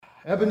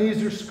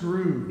Ebenezer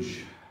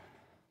Scrooge.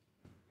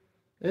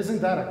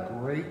 Isn't that a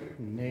great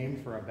name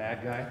for a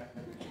bad guy?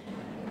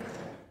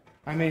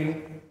 I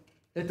mean,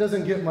 it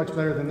doesn't get much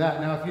better than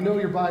that. Now, if you know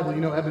your Bible,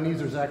 you know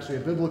Ebenezer is actually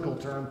a biblical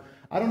term.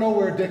 I don't know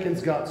where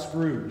Dickens got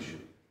Scrooge,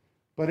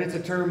 but it's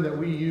a term that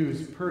we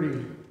use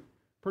pretty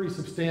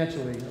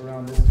substantially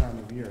around this time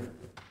of year.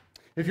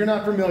 If you're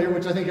not familiar,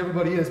 which I think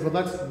everybody is, but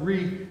let's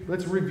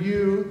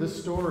review the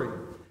story.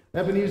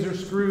 Ebenezer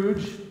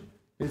Scrooge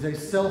is a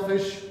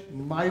selfish,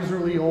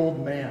 miserly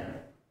old man.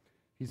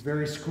 He's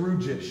very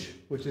Scrooge-ish,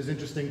 which is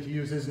interesting to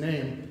use his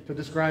name to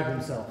describe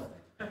himself.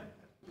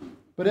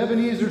 But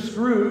Ebenezer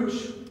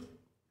Scrooge,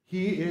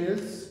 he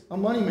is a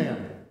money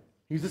man.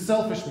 He's a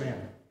selfish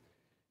man.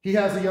 He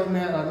has a young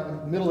man,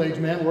 a middle-aged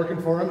man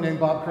working for him named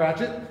Bob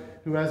Cratchit,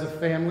 who has a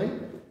family,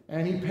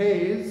 and he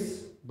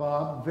pays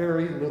Bob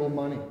very little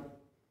money.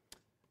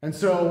 And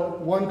so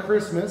one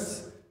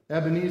Christmas,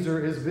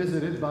 Ebenezer is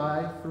visited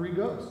by three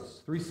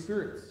ghosts, three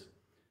spirits.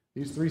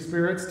 These three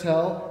spirits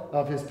tell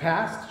of his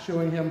past,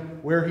 showing him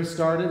where he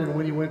started and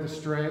when he went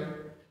astray.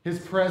 His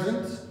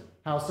present,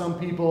 how some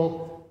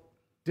people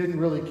didn't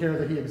really care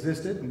that he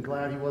existed and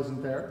glad he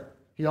wasn't there.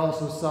 He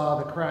also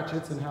saw the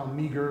Cratchits and how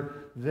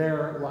meager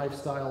their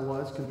lifestyle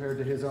was compared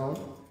to his own.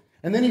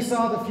 And then he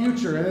saw the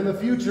future. And in the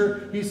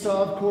future, he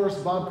saw, of course,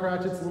 Bob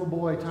Cratchit's little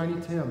boy,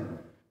 Tiny Tim,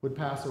 would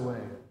pass away.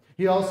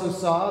 He also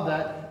saw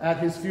that at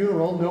his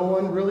funeral, no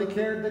one really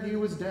cared that he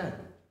was dead.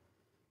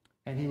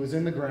 And he was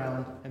in the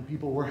ground, and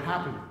people were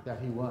happy that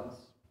he was.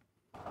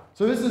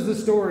 So this is the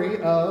story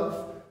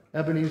of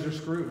Ebenezer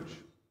Scrooge.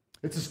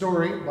 It's a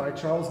story by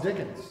Charles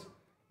Dickens.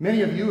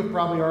 Many of you have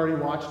probably already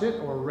watched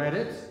it or read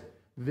it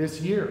this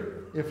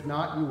year. If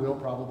not, you will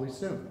probably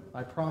soon.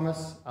 I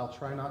promise I'll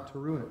try not to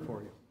ruin it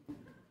for you.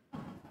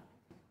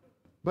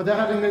 But that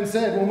having been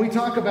said, when we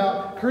talk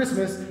about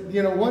Christmas,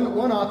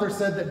 one author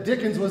said that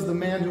Dickens was the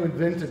man who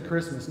invented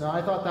Christmas. Now,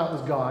 I thought that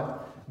was God,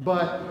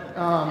 but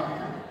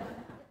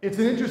it's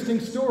an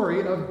interesting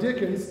story of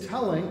Dickens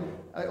telling,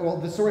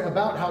 the story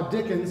about how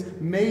Dickens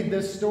made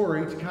this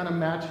story to kind of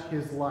match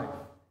his life.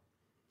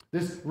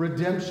 This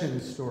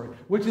redemption story,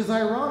 which is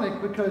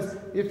ironic because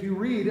if you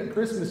read A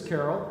Christmas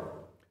Carol,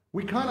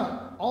 we kind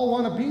of all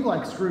want to be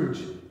like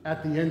Scrooge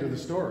at the end of the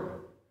story.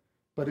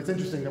 But it's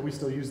interesting that we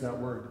still use that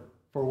word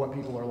for what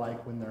people are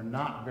like when they're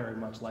not very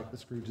much like the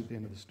Scrooge at the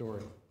end of the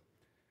story.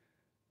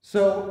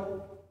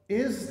 So,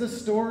 is the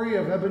story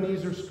of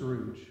Ebenezer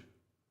Scrooge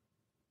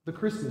the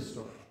Christmas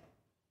story?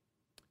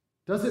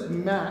 Does it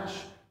match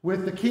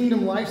with the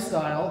kingdom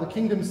lifestyle, the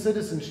kingdom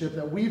citizenship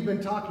that we've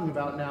been talking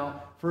about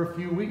now for a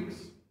few weeks?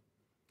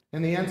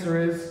 And the answer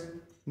is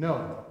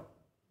no.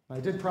 I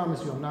did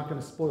promise you I'm not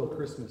going to spoil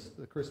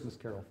the Christmas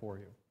Carol for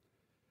you.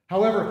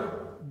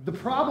 However, the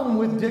problem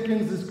with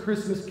Dickens'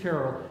 Christmas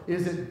Carol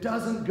is it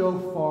doesn't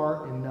go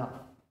far enough.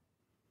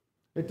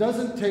 It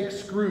doesn't take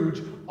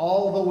Scrooge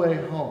all the way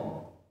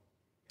home.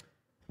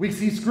 We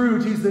see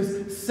Scrooge, he's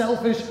this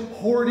selfish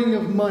hoarding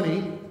of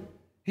money.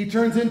 He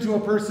turns into a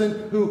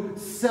person who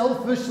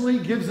selfishly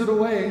gives it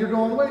away. And you're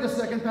going, wait a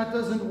second, that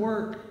doesn't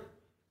work.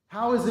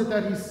 How is it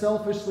that he's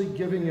selfishly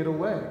giving it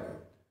away?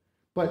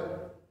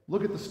 But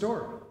look at the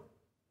story.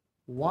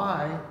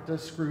 Why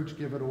does Scrooge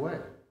give it away?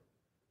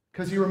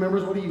 Because he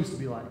remembers what he used to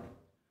be like.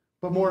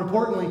 But more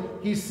importantly,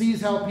 he sees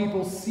how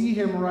people see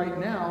him right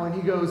now, and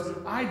he goes,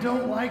 I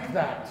don't like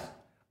that.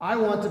 I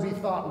want to be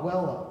thought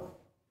well of.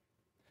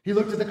 He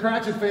looked at the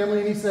Cratchit family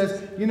and he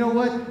says, you know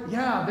what?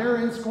 Yeah, they're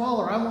in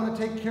squalor. I want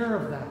to take care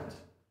of that.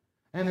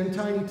 And then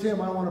Tiny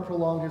Tim, I want to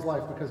prolong his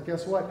life because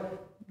guess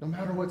what? No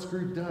matter what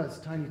Scrooge does,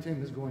 Tiny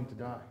Tim is going to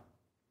die.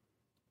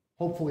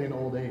 Hopefully in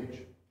old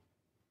age.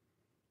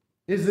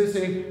 Is this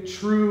a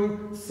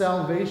true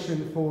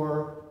salvation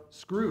for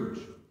Scrooge?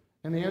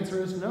 And the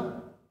answer is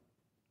no.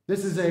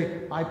 This is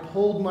I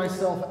pulled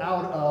myself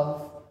out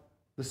of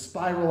the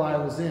spiral I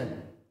was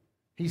in.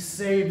 He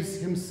saves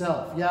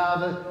himself.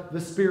 Yeah,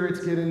 the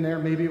spirits get in there.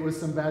 Maybe it was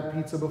some bad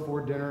pizza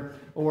before dinner,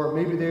 or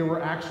maybe they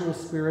were actual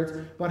spirits.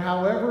 But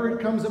however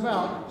it comes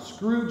about,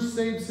 Scrooge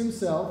saves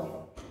himself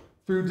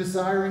through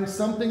desiring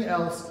something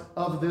else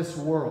of this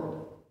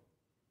world.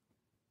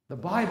 The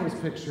Bible's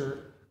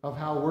picture of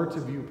how we're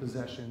to view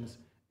possessions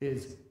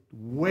is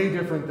way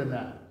different than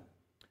that.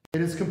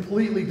 It is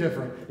completely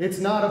different. It's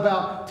not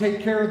about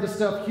take care of the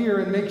stuff here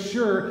and make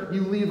sure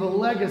you leave a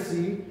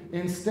legacy.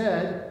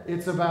 Instead,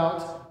 it's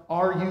about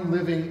are you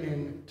living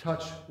in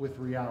touch with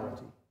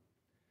reality?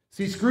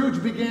 See,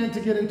 Scrooge began to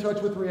get in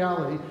touch with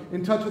reality,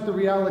 in touch with the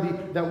reality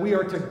that we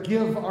are to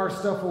give our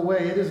stuff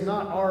away. It is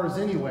not ours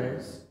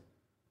anyways.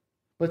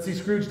 But see,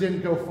 Scrooge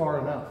didn't go far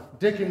enough.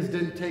 Dickens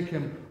didn't take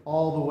him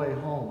all the way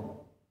home.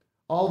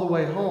 All the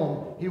way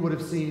home, he would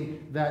have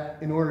seen that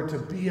in order to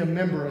be a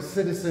member, a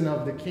citizen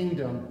of the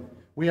kingdom,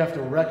 we have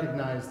to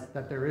recognize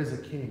that there is a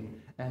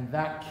king, and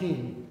that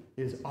king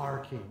is our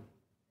king.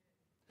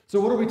 So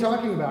what are we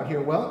talking about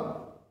here? Well,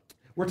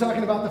 we're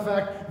talking about the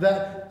fact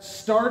that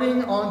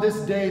starting on this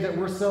day that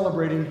we're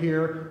celebrating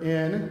here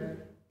in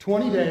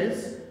 20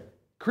 days,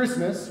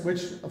 Christmas,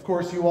 which of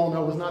course you all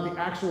know was not the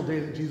actual day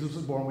that Jesus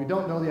was born. We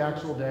don't know the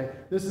actual day.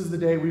 This is the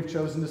day we've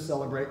chosen to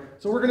celebrate.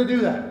 So we're going to do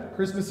that.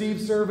 Christmas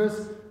Eve service,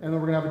 and then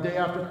we're going to have a day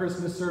after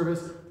Christmas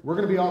service. We're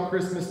going to be all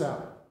Christmas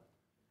out.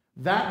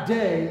 That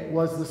day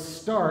was the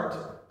start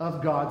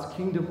of God's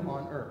kingdom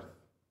on earth.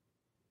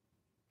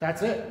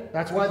 That's it.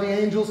 That's why the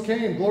angels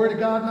came. Glory to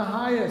God in the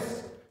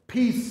highest.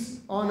 Peace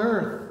on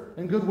earth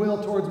and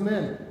goodwill towards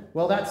men.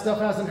 Well, that stuff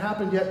hasn't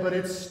happened yet, but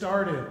it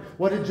started.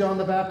 What did John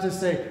the Baptist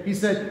say? He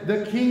said,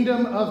 the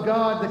kingdom of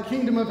God, the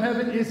kingdom of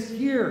heaven is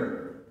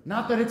here.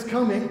 Not that it's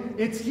coming,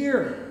 it's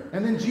here.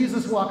 And then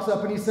Jesus walks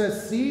up and he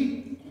says,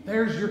 see,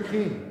 there's your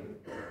king.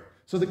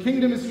 So the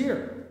kingdom is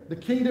here. The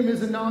kingdom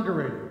is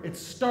inaugurated. It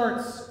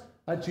starts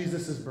at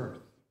Jesus' birth.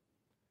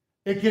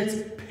 It gets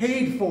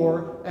paid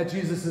for at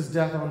Jesus'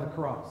 death on the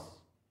cross.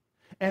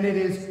 And it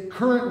is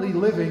currently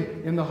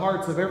living in the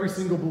hearts of every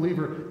single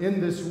believer in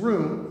this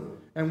room.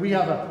 And we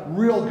have a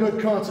real good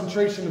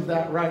concentration of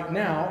that right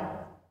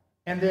now.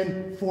 And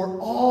then for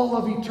all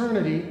of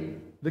eternity,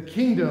 the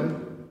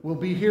kingdom will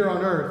be here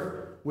on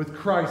earth with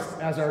Christ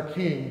as our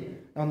king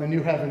on the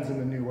new heavens and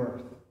the new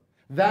earth.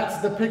 That's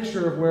the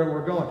picture of where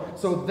we're going.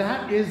 So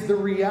that is the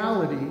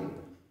reality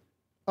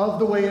of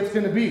the way it's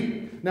going to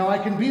be. Now, I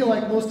can be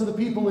like most of the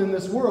people in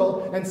this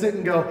world and sit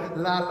and go,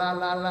 la, la,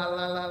 la, la,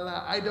 la, la,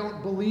 la. I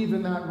don't believe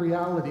in that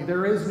reality.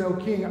 There is no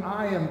king.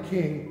 I am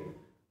king.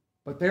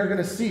 But they're going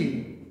to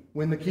see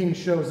when the king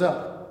shows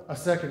up a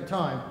second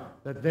time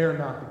that they're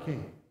not the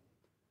king.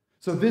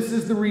 So this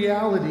is the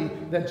reality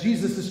that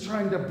Jesus is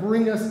trying to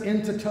bring us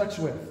into touch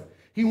with.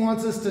 He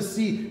wants us to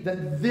see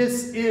that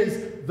this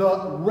is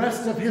the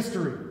rest of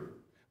history.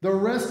 The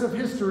rest of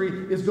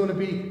history is going to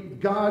be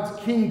God's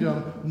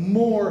kingdom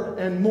more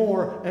and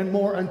more and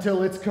more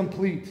until it's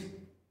complete.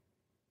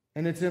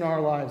 And it's in our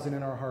lives and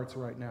in our hearts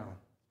right now.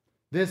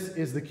 This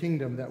is the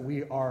kingdom that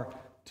we are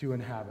to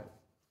inhabit.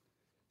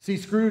 See,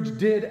 Scrooge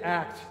did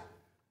act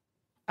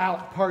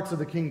out parts of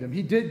the kingdom.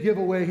 He did give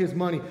away his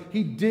money.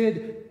 He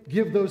did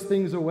give those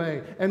things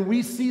away. And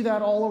we see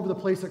that all over the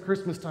place at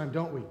Christmas time,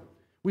 don't we?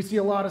 We see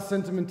a lot of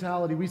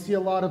sentimentality. We see a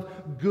lot of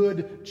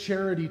good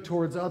charity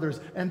towards others.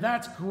 And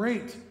that's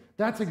great.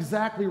 That's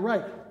exactly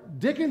right.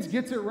 Dickens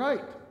gets it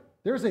right.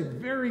 There's a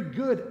very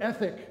good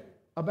ethic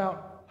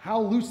about how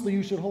loosely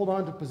you should hold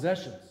on to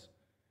possessions.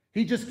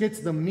 He just gets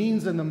the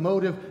means and the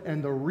motive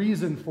and the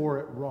reason for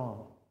it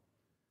wrong.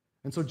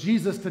 And so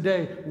Jesus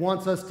today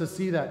wants us to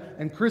see that.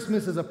 And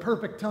Christmas is a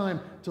perfect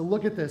time to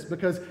look at this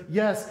because,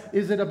 yes,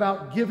 is it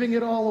about giving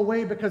it all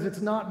away because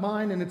it's not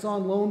mine and it's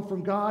on loan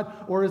from God?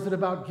 Or is it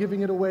about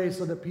giving it away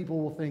so that people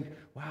will think,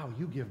 wow,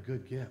 you give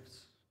good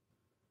gifts.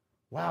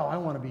 Wow, I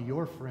want to be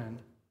your friend.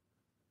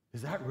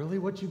 Is that really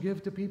what you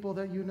give to people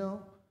that you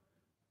know?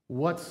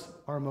 What's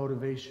our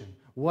motivation?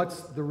 What's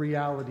the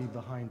reality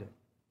behind it?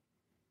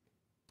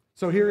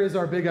 So here is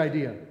our big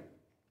idea.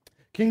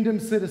 Kingdom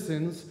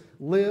citizens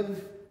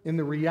live in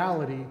the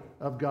reality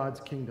of God's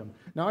kingdom.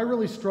 Now, I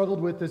really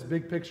struggled with this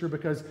big picture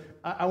because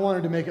I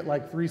wanted to make it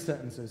like 3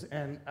 sentences,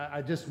 and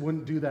I just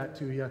wouldn't do that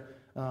to you.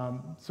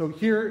 So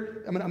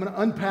here, I'm going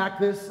to unpack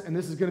this, and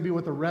this is going to be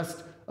what the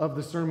rest of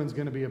the sermon is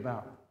going to be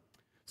about.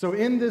 So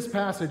in this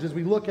passage, as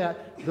we look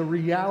at the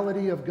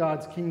reality of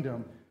God's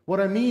kingdom, what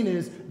I mean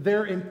is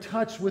they're in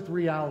touch with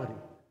reality.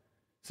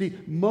 See,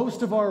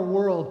 most of our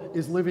world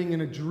is living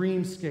in a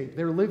dreamscape.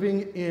 They're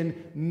living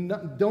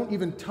in, don't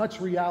even touch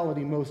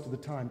reality most of the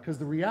time, because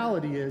the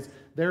reality is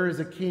there is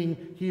a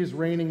king, he is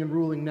reigning and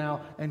ruling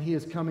now, and he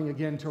is coming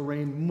again to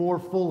reign more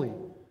fully.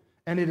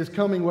 And it is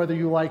coming whether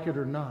you like it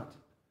or not.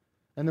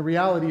 And the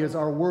reality is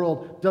our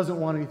world doesn't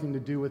want anything to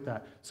do with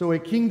that. So a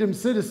kingdom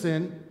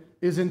citizen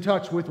is in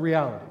touch with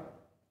reality.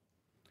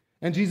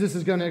 And Jesus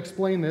is going to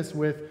explain this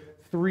with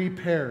 3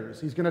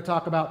 pairs. He's going to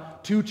talk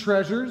about 2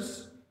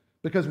 treasures,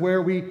 because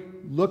where we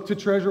look to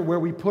treasure, where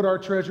we put our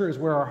treasure is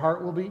where our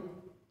heart will be.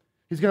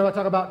 He's going to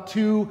talk about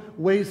 2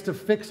 ways to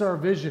fix our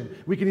vision.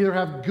 We can either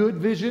have good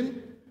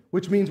vision,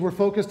 which means we're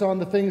focused on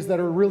the things that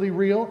are really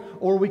real,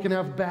 or we can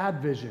have bad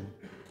vision,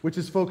 which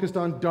is focused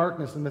on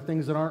darkness and the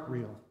things that aren't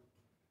real.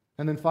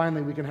 And then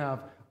finally, we can have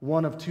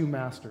one of 2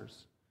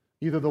 masters.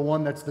 Either the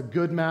one that's the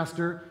good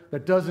master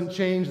that doesn't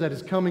change, that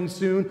is coming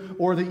soon,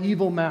 or the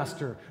evil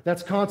master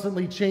that's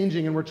constantly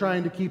changing and we're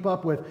trying to keep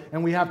up with,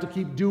 and we have to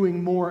keep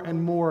doing more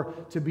and more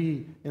to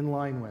be in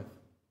line with.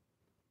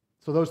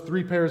 So those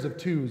 3 pairs of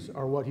 2s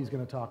are what he's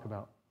going to talk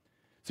about.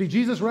 See,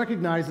 Jesus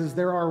recognizes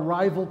there are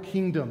rival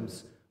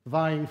kingdoms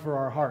vying for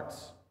our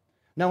hearts.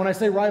 Now, when I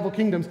say rival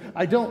kingdoms,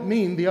 I don't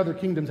mean the other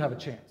kingdoms have a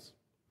chance.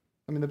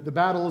 I mean, the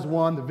battle is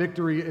won, the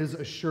victory is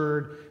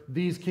assured.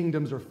 These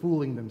kingdoms are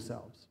fooling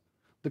themselves.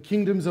 The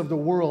kingdoms of the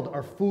world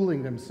are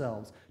fooling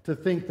themselves to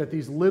think that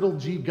these little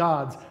g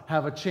gods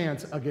have a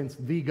chance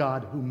against the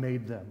God who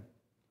made them.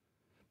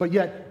 But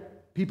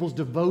yet, people's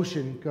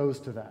devotion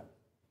goes to that.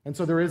 And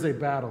so there is a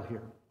battle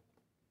here.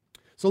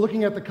 So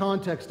looking at the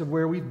context of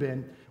where we've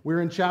been,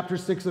 we're in chapter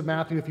 6 of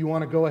Matthew. If you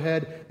want to go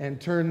ahead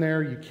and turn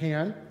there, you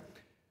can.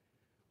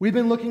 We've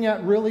been looking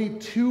at really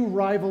 2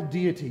 rival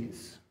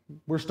deities.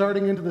 We're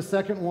starting into the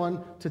second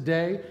one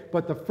today,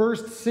 but the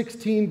first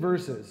 18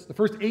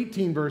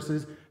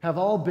 verses have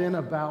all been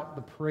about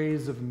the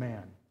praise of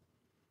man.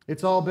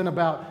 It's all been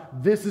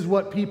about, this is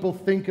what people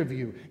think of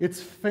you.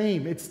 It's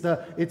fame. It's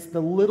the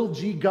little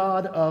g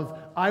God of,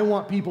 I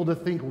want people to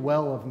think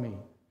well of me.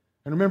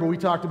 And remember, we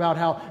talked about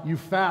how you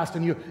fast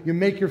and you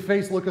make your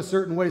face look a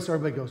certain way so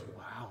everybody goes,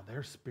 wow,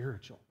 they're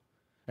spiritual.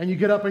 And you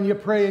get up and you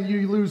pray and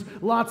you lose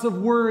lots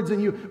of words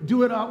and you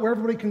do it out where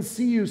everybody can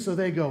see you so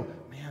they go,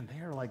 man, they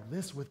are like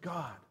this with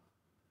God.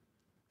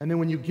 And then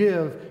when you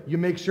give, you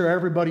make sure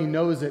everybody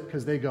knows it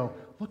because they go,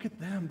 look at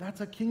them.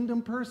 That's a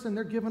kingdom person.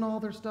 They're giving all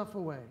their stuff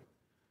away.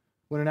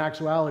 When in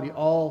actuality,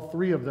 all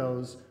three of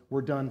those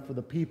were done for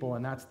the people,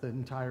 and that's the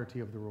entirety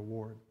of the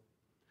reward.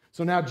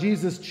 So now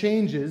Jesus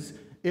changes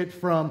it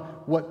from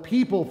what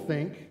people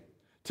think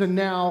to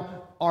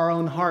now our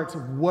own hearts,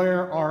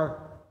 where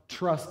our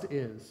trust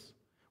is,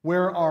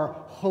 where our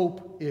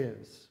hope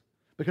is.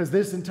 Because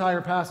this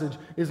entire passage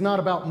is not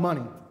about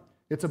money.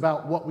 It's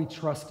about what we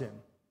trust in.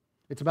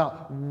 It's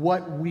about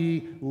what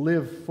we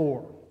live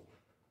for.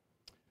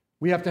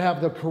 We have to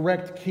have the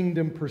correct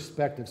kingdom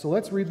perspective. So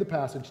let's read the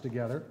passage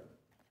together.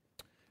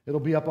 It'll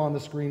be up on the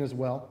screen as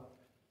well.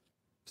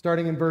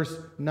 Starting in verse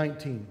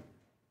 19.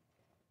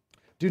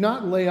 Do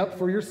not lay up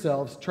for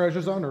yourselves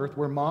treasures on earth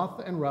where moth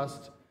and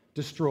rust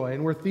destroy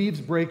and where thieves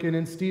break in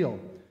and steal.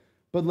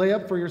 But lay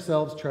up for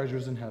yourselves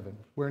treasures in heaven,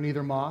 where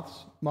neither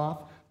moth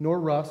nor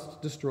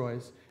rust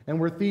destroys, and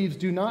where thieves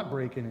do not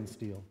break in and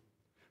steal.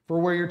 For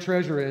where your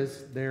treasure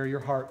is, there your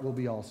heart will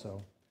be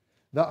also.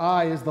 The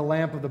eye is the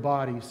lamp of the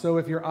body, so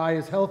if your eye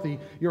is healthy,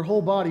 your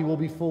whole body will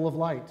be full of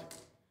light.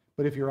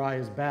 But if your eye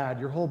is bad,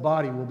 your whole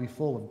body will be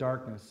full of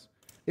darkness.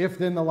 If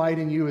then the light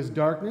in you is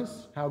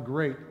darkness, how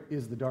great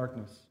is the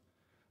darkness?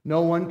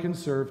 No one can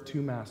serve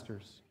two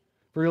masters.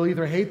 For he'll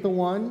either hate the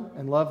one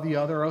and love the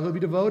other, or he'll be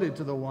devoted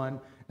to the one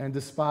and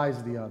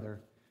despise the other.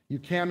 You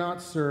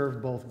cannot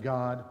serve both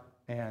God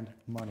and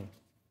money.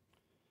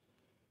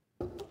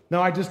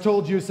 Now, I just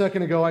told you a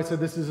second ago, I said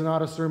this is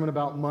not a sermon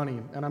about money,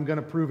 and I'm going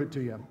to prove it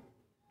to you.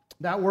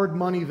 That word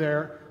money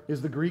there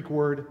is the Greek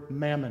word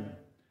mammon.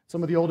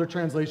 Some of the older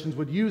translations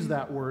would use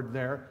that word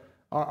there.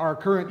 Our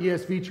current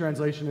ESV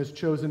translation has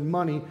chosen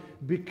money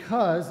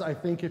because I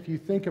think if you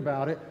think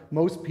about it,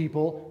 most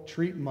people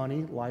treat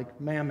money like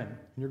mammon. And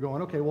you're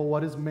going, okay, well,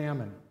 what is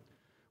mammon?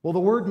 Well, the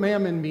word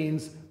mammon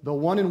means the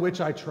one in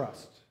which I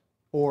trust,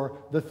 or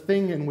the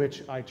thing in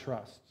which I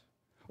trust,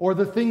 or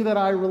the thing that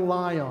I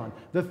rely on,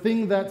 the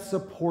thing that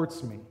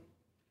supports me.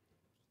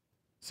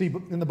 See,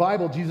 in the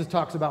Bible, Jesus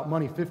talks about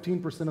money.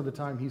 15% of the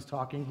time he's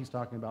talking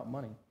about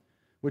money,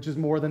 which is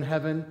more than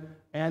heaven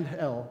and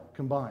hell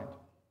combined.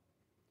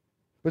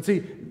 But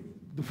see,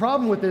 the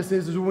problem with this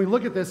is when we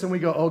look at this and we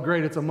go, oh,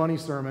 great, it's a money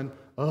sermon.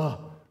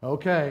 Oh,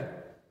 okay.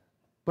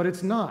 But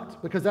it's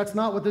not, because that's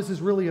not what this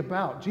is really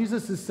about.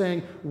 Jesus is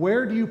saying,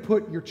 where do you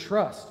put your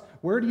trust?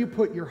 Where do you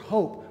put your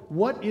hope?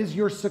 What is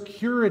your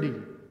security?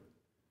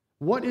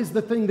 What is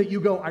the thing that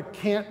you go, I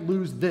can't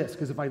lose this,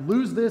 because if I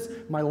lose this,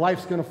 my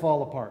life's going to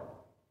fall apart.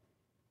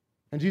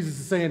 And Jesus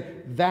is saying,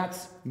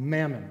 that's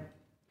mammon.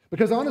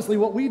 Because honestly,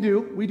 what we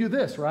do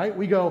this, right?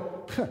 We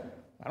go,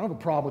 I don't have a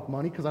problem with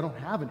money because I don't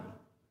have any.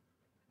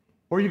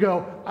 Or you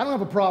go, I don't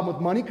have a problem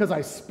with money because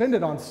I spend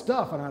it on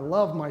stuff and I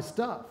love my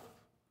stuff.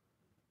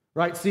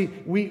 Right? See,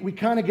 we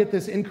kind of get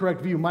this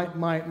incorrect view.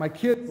 My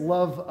kids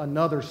love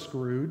another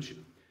Scrooge.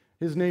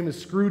 His name is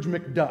Scrooge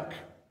McDuck.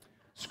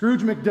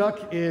 Scrooge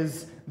McDuck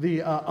is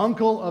the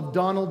uncle of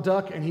Donald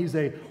Duck, and he's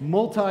a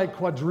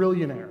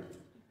multi-quadrillionaire.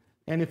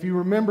 And if you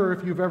remember,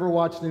 if you've ever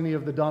watched any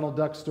of the Donald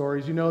Duck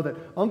stories, you know that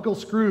Uncle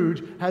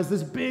Scrooge has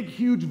this big,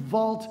 huge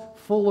vault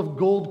full of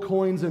gold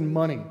coins and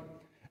money.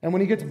 And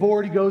when he gets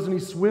bored, he goes and he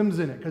swims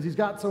in it because he's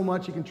got so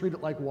much he can treat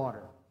it like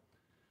water.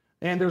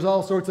 And there's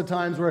all sorts of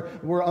times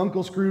where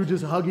Uncle Scrooge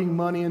is hugging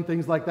money and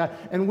things like that.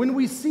 And when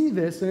we see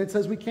this and it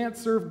says we can't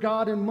serve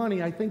God and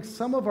money, I think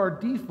some of our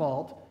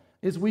default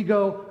is we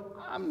go,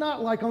 I'm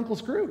not like Uncle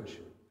Scrooge.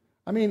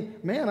 I mean,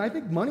 man, I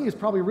think money is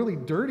probably really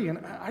dirty, and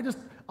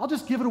I'll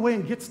just give it away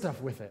and get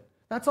stuff with it.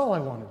 That's all I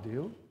want to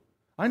do.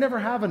 I never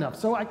have enough,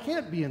 so I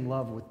can't be in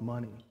love with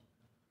money.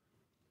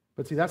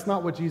 But see, that's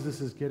not what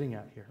Jesus is getting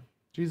at here.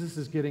 Jesus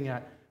is getting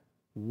at,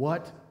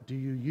 what do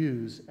you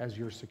use as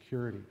your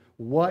security?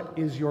 What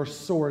is your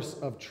source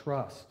of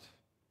trust?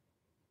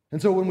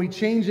 And so when we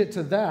change it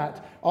to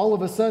that, all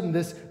of a sudden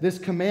this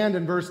command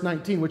in verse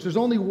 19, which there's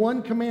only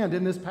one command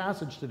in this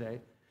passage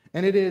today,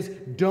 and it is,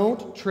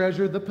 don't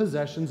treasure the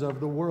possessions of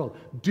the world.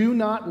 Do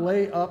not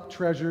lay up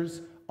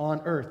treasures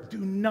on earth. Do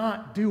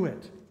not do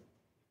it.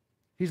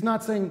 He's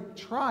not saying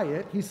try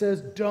it. He says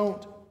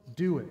don't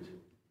do it.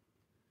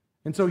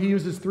 And so he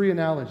uses three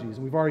analogies,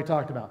 and we've already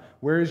talked about.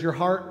 Where is your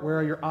heart? Where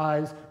are your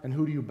eyes? And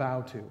who do you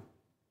bow to?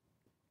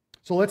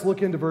 So let's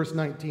look into verse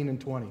 19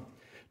 and 20.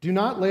 Do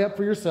not lay up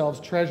for yourselves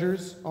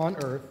treasures on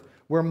earth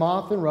where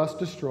moth and rust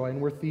destroy and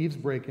where thieves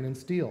break in and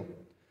steal.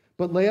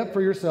 But lay up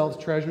for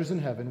yourselves treasures in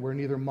heaven where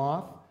neither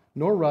moth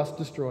nor rust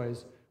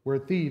destroys, where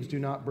thieves do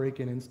not break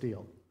in and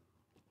steal.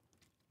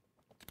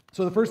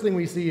 So the first thing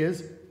we see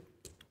is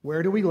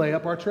Where do we lay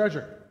up our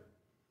treasure?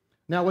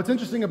 Now, what's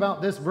interesting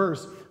about this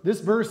verse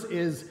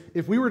is,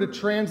 if we were to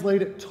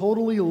translate it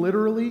totally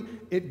literally,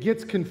 it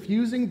gets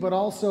confusing, but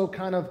also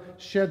kind of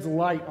sheds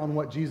light on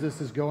what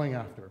Jesus is going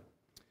after.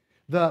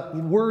 The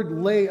word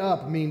lay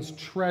up means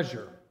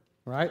treasure,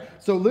 right?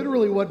 So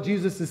literally what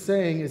Jesus is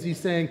saying is he's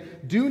saying,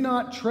 do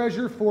not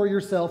treasure for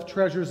yourself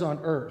treasures on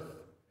earth.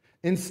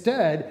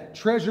 Instead,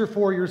 treasure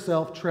for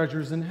yourself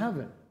treasures in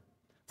heaven.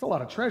 It's a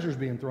lot of treasures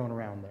being thrown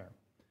around there.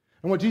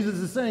 And what Jesus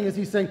is saying is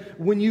he's saying,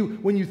 when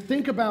you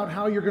think about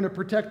how you're going to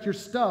protect your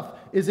stuff,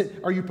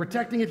 are you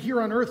protecting it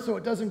here on earth so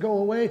it doesn't go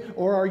away,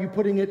 or are you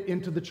putting it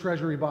into the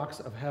treasury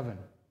box of heaven?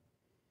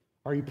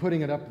 Are you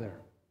putting it up there?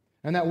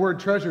 And that word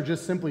treasure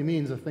just simply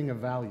means a thing of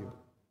value.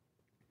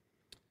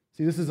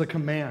 See, this is a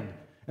command.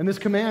 And this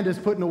command is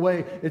putting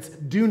away. It's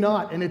do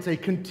not, and it's a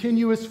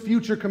continuous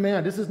future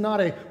command. This is not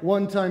a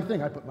one-time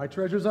thing. I put my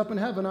treasures up in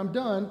heaven, I'm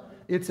done.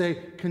 It's a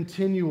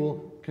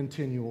continual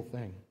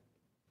thing.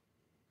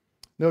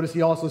 Notice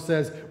he also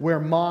says, where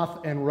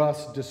moth and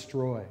rust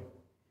destroy.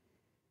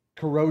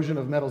 Corrosion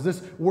of metals.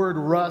 This word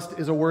rust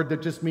is a word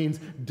that just means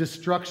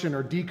destruction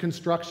or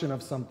deconstruction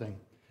of something.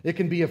 It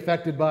can be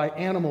affected by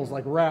animals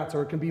like rats,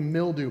 or it can be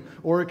mildew,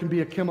 or it can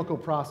be a chemical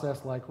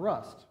process like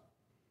rust.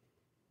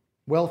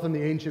 Wealth in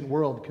the ancient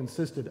world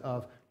consisted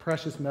of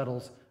precious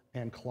metals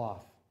and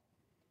cloth.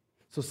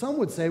 So some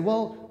would say,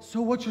 well, so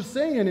what you're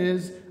saying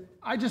is,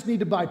 I just need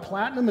to buy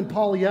platinum and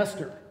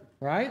polyester,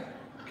 right?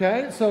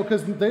 Okay, so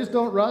because they just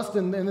don't rust,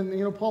 and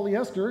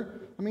polyester,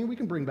 I mean, we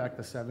can bring back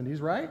the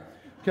 70s, right?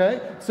 Okay,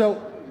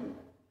 so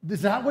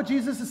is that what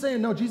Jesus is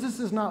saying? No, Jesus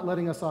is not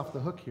letting us off the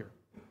hook here.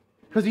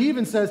 Because he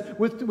even says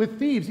with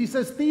thieves, he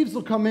says thieves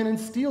will come in and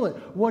steal it.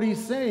 What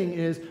he's saying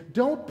is,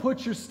 don't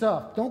put your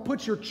stuff, don't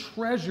put your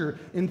treasure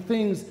in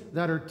things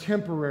that are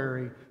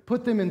temporary.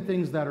 Put them in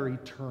things that are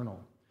eternal.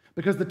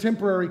 Because the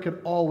temporary could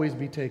always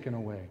be taken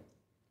away.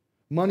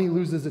 Money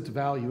loses its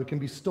value. It can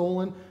be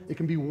stolen. It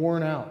can be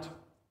worn out.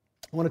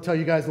 I want to tell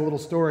you guys a little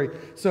story.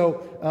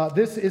 So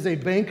this is a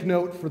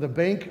banknote for the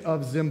Bank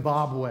of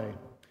Zimbabwe.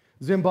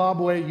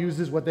 Zimbabwe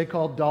uses what they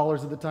called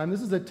dollars at the time.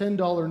 This is a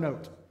 $10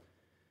 note.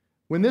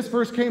 When this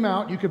first came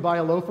out, you could buy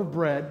a loaf of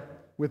bread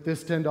with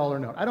this $10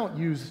 note. I don't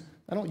use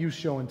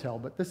show and tell,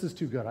 but this is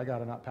too good. I got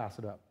to not pass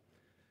it up.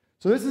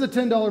 So this is a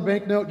 $10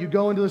 banknote. You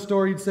go into the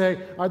store, you'd say,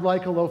 I'd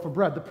like a loaf of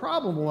bread. The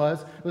problem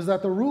was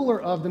that the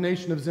ruler of the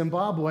nation of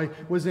Zimbabwe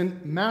was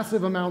in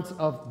massive amounts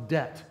of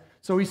debt.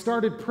 So he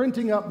started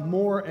printing up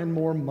more and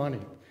more money.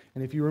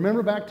 And if you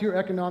remember back to your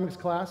economics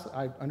class,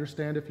 I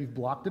understand if you've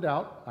blocked it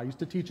out. I used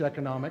to teach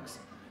economics.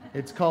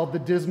 It's called the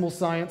dismal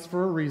science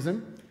for a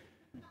reason.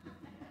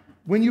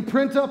 When you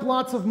print up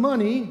lots of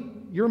money,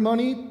 your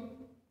money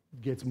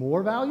gets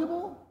more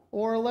valuable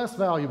or less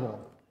valuable?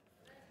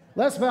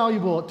 Less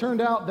valuable. It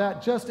turned out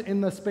that just in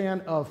the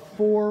span of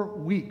 4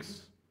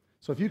 weeks.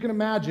 So if you can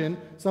imagine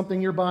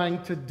something you're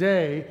buying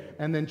today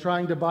and then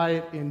trying to buy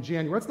it in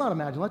January. Let's not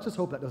imagine. Let's just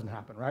hope that doesn't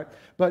happen, right?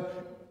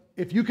 But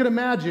if you could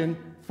imagine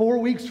 4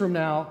 weeks from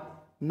now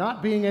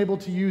not being able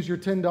to use your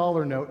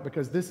 $10 note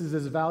because this is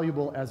as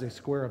valuable as a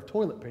square of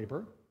toilet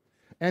paper,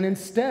 and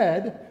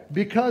instead,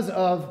 because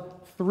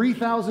of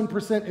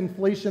 3,000%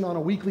 inflation on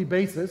a weekly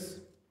basis,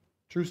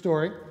 true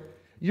story,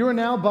 you're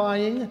now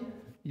buying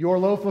your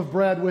loaf of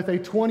bread with a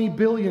 $20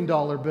 billion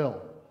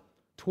bill.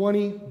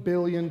 $20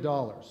 billion.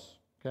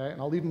 Okay,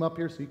 and I'll leave them up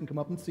here so you can come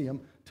up and see them,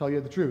 tell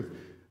you the truth.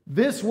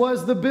 This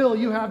was the bill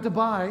you had to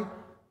buy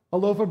a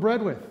loaf of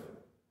bread with.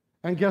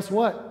 And guess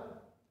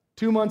what?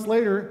 2 months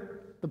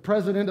later, the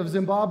president of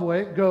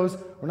Zimbabwe goes,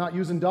 we're not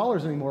using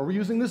dollars anymore. We're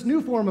using this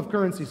new form of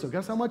currency. So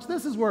guess how much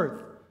this is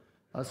worth?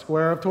 A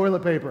square of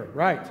toilet paper,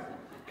 right?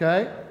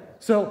 Okay?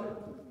 So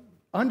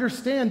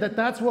understand that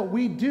that's what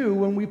we do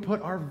when we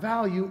put our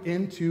value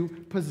into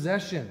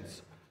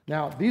possessions.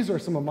 Now, these are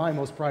some of my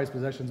most prized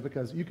possessions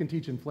because you can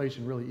teach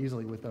inflation really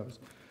easily with those.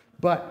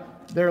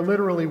 But they're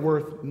literally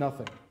worth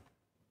nothing.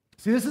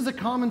 See, this is a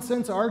common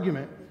sense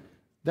argument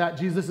that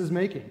Jesus is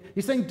making.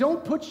 He's saying,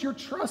 don't put your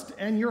trust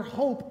and your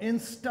hope in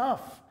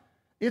stuff.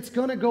 It's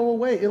going to go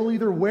away. It'll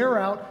either wear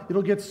out,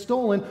 it'll get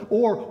stolen,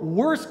 or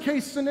worst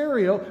case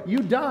scenario, you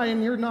die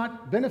and you're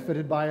not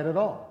benefited by it at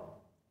all.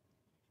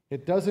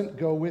 It doesn't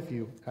go with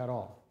you at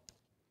all.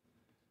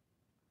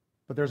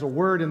 But there's a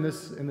word in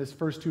this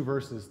first 2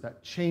 verses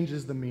that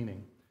changes the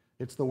meaning.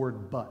 It's the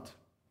word but.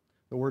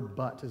 The word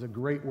but is a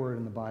great word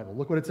in the Bible.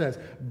 Look what it says.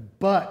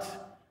 But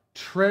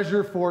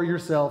treasure for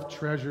yourself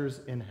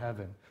treasures in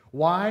heaven.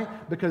 Why?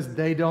 Because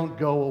they don't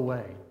go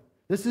away.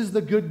 This is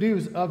the good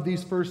news of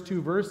these first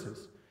 2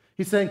 verses.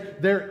 He's saying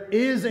there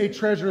is a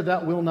treasure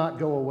that will not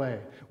go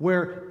away,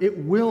 where it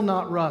will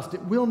not rust,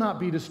 it will not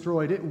be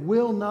destroyed, it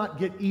will not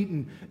get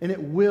eaten, and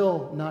it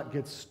will not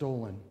get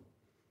stolen.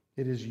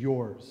 It is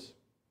yours.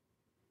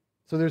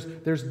 So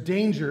there's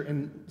danger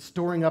in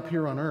storing up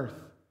here on earth,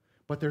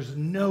 but there's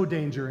no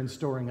danger in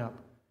storing up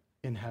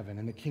in heaven,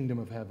 in the kingdom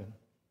of heaven.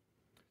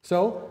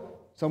 So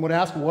some would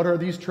ask, what are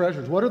these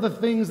treasures? What are the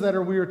things that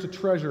we are to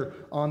treasure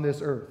on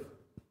this earth?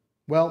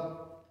 Well,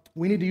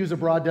 we need to use a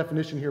broad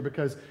definition here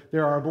because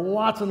there are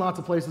lots and lots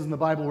of places in the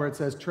Bible where it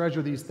says,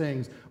 treasure these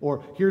things,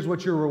 or here's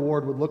what your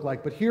reward would look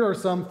like. But here are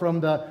some from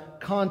the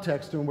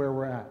context and where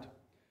we're at.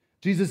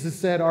 Jesus has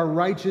said, our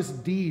righteous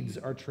deeds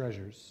are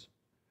treasures.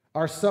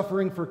 Our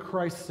suffering for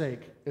Christ's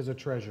sake is a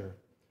treasure.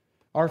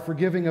 Our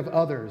forgiving of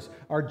others,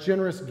 our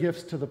generous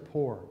gifts to the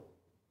poor.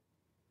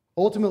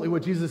 Ultimately,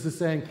 what Jesus is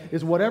saying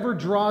is whatever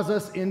draws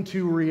us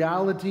into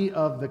reality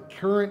of the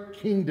current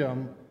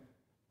kingdom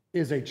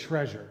is a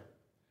treasure,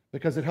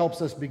 because it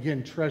helps us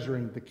begin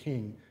treasuring the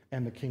King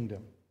and the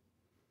kingdom.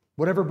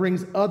 Whatever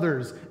brings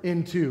others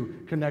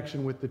into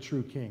connection with the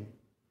true King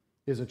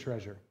is a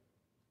treasure.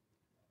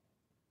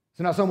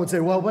 So now someone would say,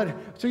 well,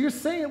 so you're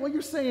saying, what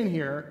you're saying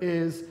here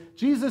is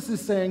Jesus is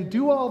saying,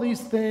 do all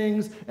these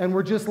things, and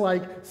we're just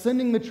like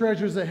sending the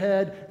treasures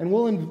ahead, and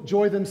we'll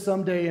enjoy them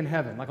someday in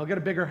heaven. Like I'll get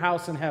a bigger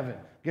house in heaven,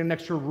 get an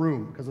extra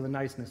room because of the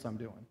niceness I'm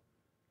doing.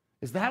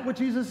 Is that what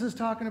Jesus is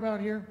talking about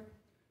here?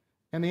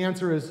 And the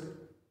answer is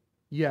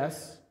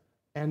yes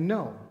and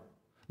no.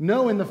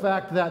 No in the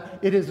fact that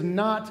it is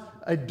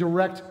not a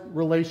direct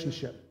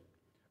relationship.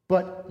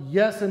 But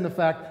yes, in the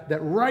fact that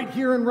right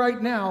here and right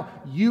now,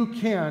 you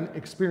can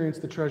experience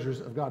the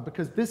treasures of God,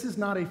 because this is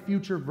not a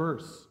future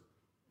verse.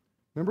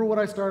 Remember what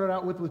I started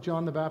out with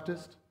John the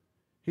Baptist?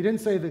 He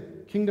didn't say the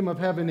kingdom of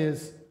heaven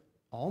is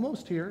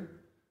almost here.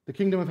 The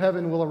kingdom of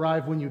heaven will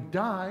arrive when you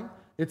die.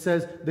 It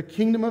says the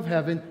kingdom of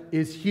heaven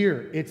is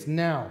here. It's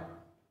now.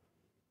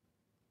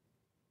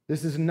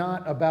 This is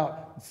not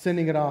about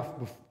sending it off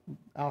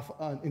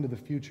into the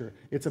future.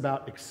 It's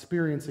about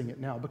experiencing it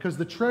now. Because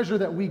the treasure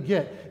that we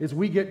get is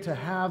we get to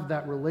have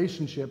that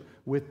relationship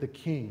with the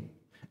King.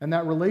 And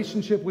that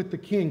relationship with the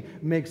King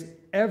makes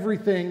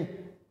everything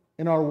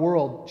in our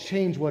world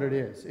change what it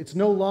is. It's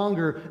no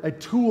longer a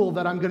tool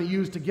that I'm going to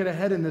use to get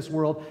ahead in this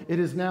world. It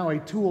is now a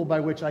tool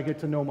by which I get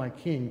to know my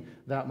King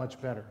that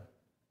much better.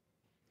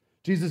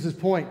 Jesus'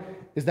 point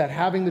is that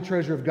having the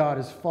treasure of God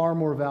is far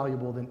more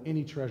valuable than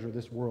any treasure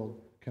this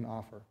world can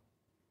offer.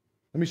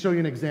 Let me show you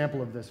an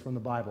example of this from the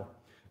Bible.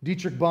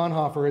 Dietrich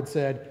Bonhoeffer had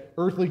said,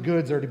 earthly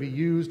goods are to be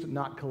used,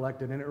 not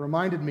collected. And it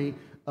reminded me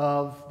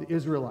of the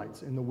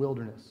Israelites in the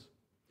wilderness.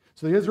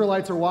 So the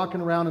Israelites are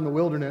walking around in the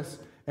wilderness,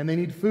 and they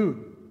need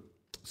food.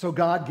 So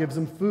God gives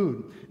them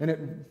food. And it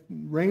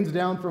rains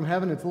down from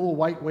heaven. It's little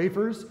white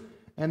wafers.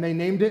 And they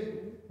named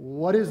it,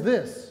 what is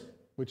this?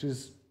 Which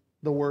is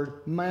the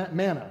word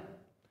manna.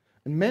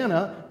 And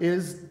manna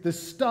is the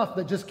stuff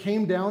that just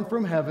came down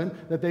from heaven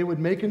that they would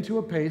make into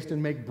a paste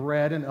and make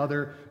bread and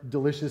other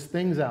delicious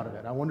things out of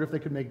it. I wonder if they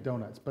could make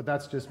donuts, but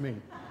that's just me.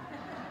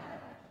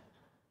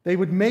 They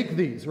would make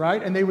these,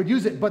 right? And they would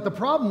use it. But the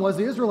problem was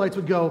the Israelites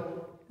would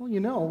go,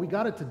 well, we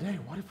got it today.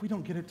 What if we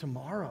don't get it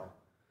tomorrow?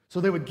 So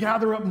they would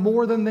gather up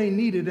more than they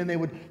needed, and they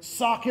would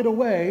sock it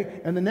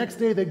away. And the next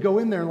day they'd go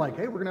in there and like,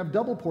 hey, we're going to have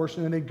double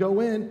portion. And they'd go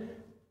in,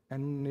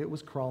 and it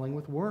was crawling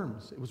with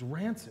worms. It was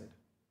rancid.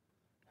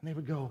 And they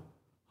would go,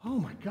 oh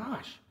my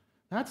gosh,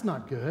 that's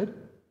not good.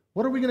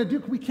 What are we going to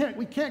do? We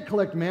can't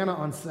collect manna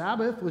on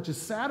Sabbath, which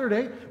is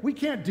Saturday. We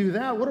can't do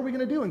that. What are we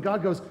going to do? And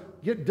God goes,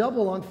 get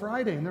double on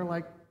Friday. And they're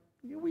like,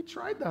 yeah, we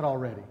tried that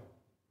already.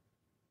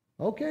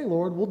 Okay,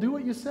 Lord, we'll do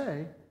what you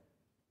say.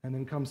 And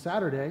then come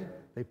Saturday,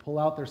 they pull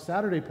out their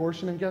Saturday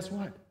portion, and guess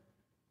what?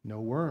 No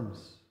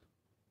worms,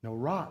 no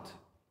rot.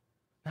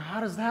 Now, how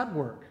does that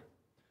work?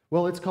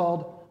 Well, it's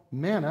called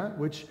manna,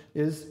 which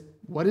is,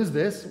 what is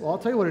this? Well, I'll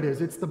tell you what it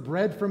is. It's the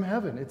bread from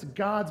heaven. It's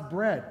God's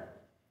bread.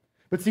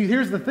 But see,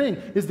 here's the thing,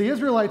 is the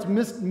Israelites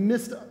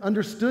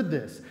misunderstood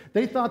this.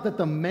 They thought that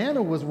the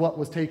manna was what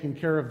was taking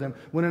care of them,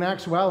 when in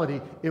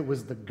actuality, it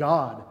was the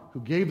God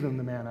who gave them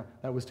the manna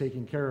that was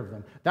taking care of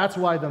them. That's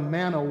why the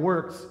manna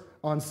works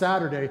on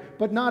Saturday,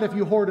 but not if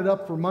you hoard it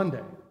up for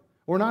Monday,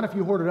 or not if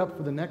you hoard it up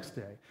for the next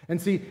day. And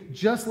see,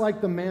 just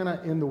like the manna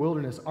in the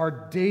wilderness,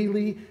 our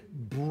daily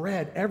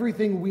bread,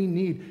 everything we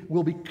need,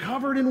 will be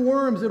covered in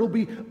worms. It'll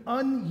be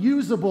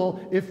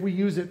unusable if we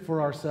use it for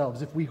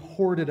ourselves, if we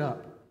hoard it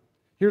up.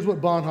 Here's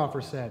what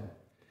Bonhoeffer said.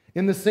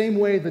 In the same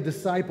way, the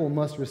disciple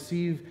must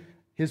receive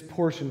his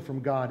portion from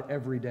God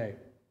every day.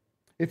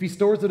 If he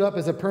stores it up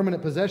as a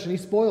permanent possession, he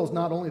spoils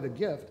not only the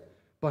gift,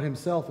 but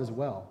himself as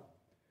well.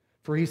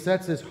 For he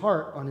sets his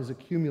heart on his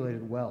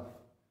accumulated wealth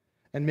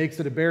and makes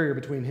it a barrier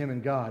between him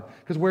and God.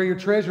 Because where your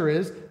treasure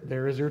is,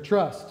 there is your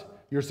trust,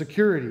 your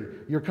security,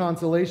 your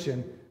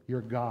consolation,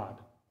 your God.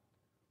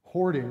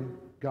 Hoarding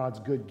God's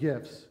good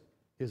gifts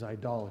is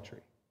idolatry.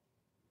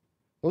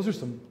 Those are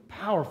some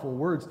powerful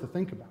words to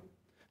think about.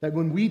 That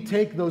when we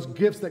take those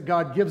gifts that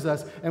God gives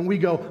us and we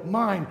go,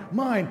 mine,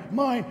 mine,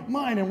 mine,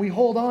 mine, and we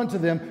hold on to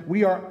them,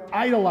 we are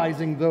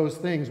idolizing those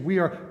things. We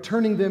are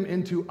turning them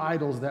into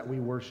idols that we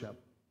worship.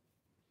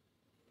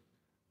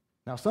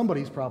 Now,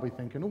 somebody's probably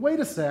thinking, wait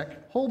a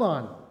sec, hold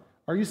on.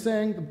 Are you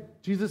saying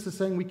Jesus is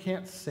saying we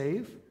can't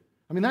save?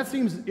 I mean, that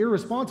seems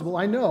irresponsible.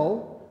 I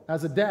know,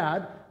 as a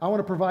dad, I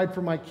want to provide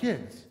for my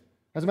kids.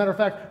 As a matter of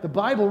fact, the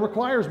Bible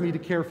requires me to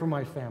care for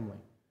my family,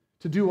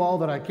 to do all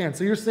that I can.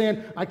 So you're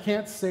saying I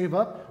can't save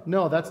up?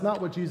 No, that's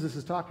not what Jesus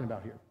is talking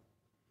about here.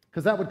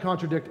 because that would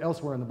contradict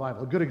elsewhere in the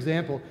Bible. A good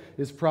example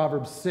is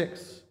Proverbs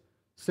 6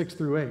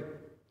 through 8.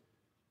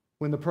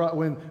 When the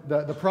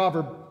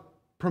proverb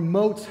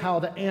promotes how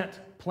the ant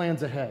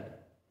plans ahead.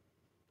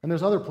 And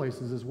there's other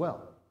places as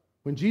well.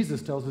 When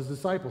Jesus tells his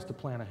disciples to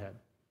plan ahead,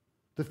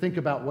 to think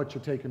about what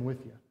you're taking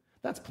with you.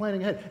 That's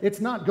planning ahead. It's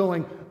not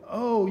going,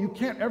 oh, you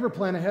can't ever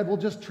plan ahead, we'll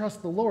just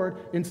trust the Lord.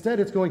 Instead,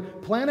 it's going,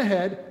 plan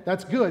ahead,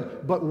 that's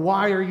good, but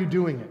why are you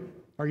doing it?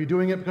 Are you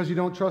doing it because you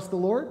don't trust the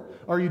Lord?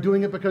 Are you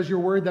doing it because you're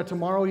worried that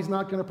tomorrow he's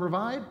not going to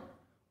provide?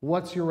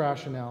 What's your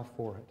rationale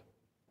for it?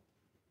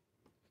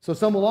 So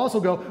some will also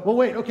go, well,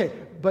 wait, okay,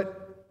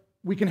 but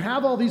we can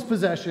have all these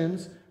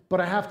possessions,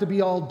 but I have to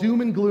be all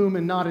doom and gloom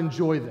and not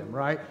enjoy them,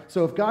 right?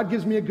 So if God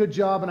gives me a good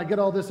job and I get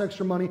all this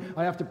extra money,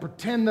 I have to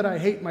pretend that I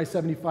hate my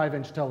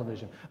 75-inch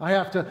television. I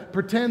have to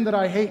pretend that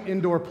I hate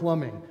indoor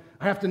plumbing.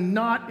 I have to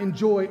not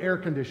enjoy air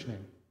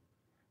conditioning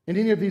and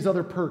any of these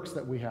other perks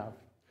that we have.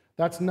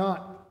 That's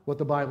not what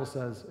the Bible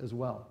says as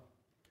well.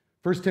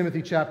 1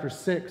 Timothy chapter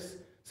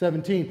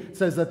 6:17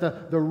 says that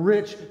the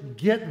rich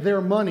get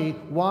their money.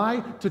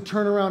 Why? To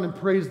turn around and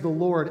praise the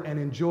Lord and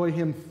enjoy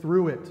him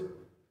through it.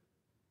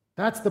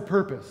 That's the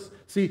purpose.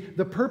 See,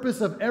 the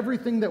purpose of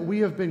everything that we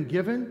have been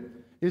given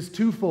is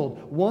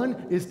twofold.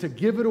 One is to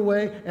give it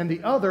away, and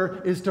the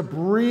other is to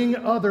bring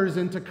others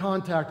into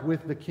contact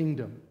with the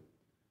kingdom.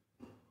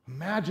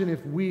 Imagine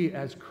if we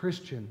as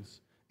Christians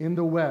in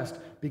the West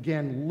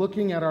began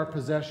looking at our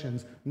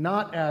possessions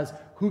not as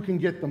who can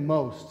get the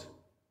most,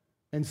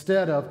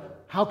 instead of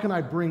how can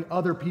I bring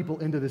other people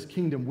into this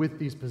kingdom with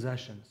these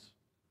possessions.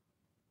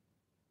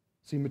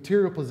 See,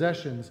 material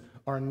possessions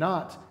are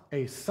not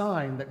a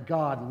sign that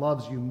God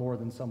loves you more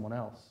than someone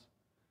else.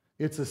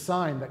 It's a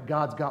sign that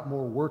God's got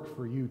more work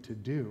for you to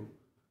do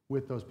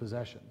with those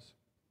possessions.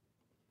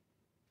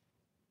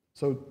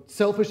 So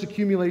selfish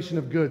accumulation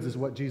of goods is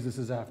what Jesus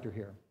is after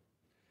here.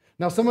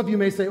 Now, some of you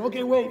may say,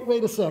 okay,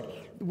 wait a sec.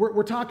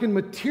 We're talking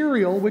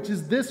material, which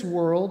is this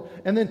world,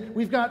 and then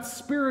we've got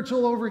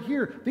spiritual over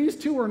here. These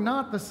two are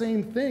not the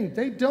same thing.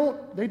 They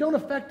don't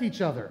affect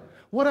each other.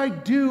 What I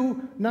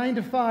do 9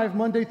 to 5,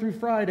 Monday through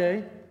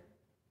Friday,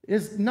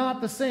 is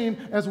not the same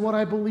as what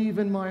I believe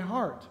in my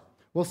heart.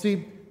 Well,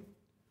 see,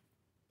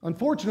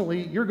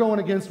 unfortunately, you're going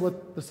against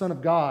what the Son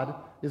of God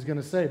is going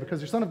to say,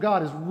 because the Son of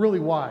God is really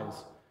wise,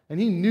 and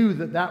he knew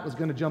that that was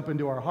going to jump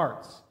into our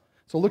hearts.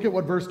 So look at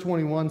what verse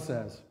 21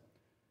 says.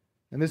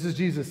 And this is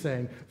Jesus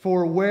saying,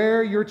 "For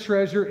where your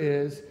treasure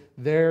is,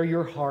 there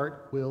your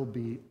heart will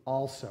be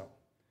also."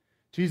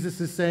 Jesus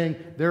is saying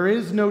there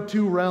is no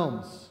two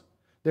realms.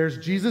 There's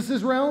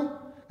Jesus' realm,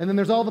 and then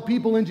there's all the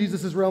people in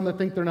Jesus' realm that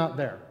think they're not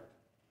there.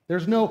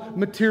 There's no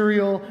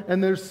material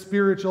and there's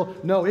spiritual.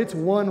 No, it's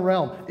one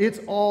realm. It's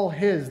all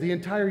his, the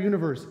entire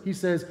universe. He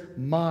says,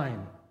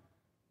 mine.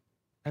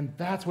 And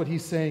that's what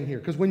he's saying here.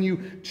 Because when you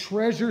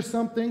treasure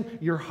something,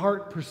 your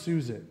heart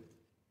pursues it.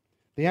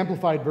 The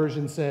Amplified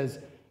Version says,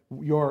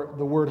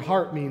 the word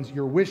heart means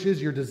your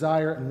wishes, your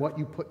desire, and what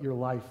you put your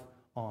life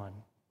on.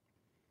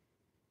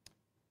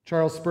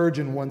 Charles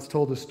Spurgeon once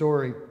told a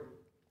story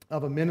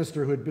of a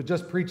minister who had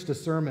just preached a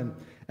sermon,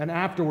 and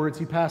afterwards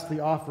he passed the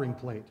offering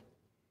plate.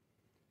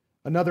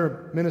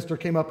 Another minister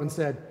came up and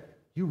said,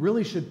 "You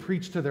really should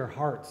preach to their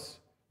hearts.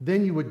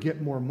 Then you would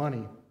get more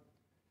money."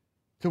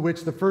 To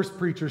which the first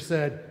preacher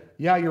said,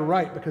 "Yeah, you're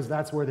right, because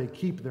that's where they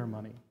keep their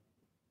money."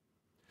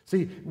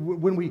 See,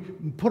 when we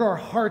put our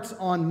hearts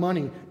on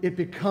money, it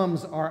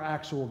becomes our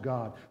actual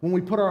God. When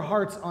we put our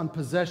hearts on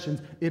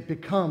possessions, it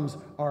becomes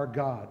our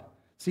God.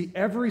 See,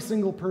 every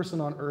single person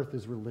on earth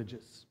is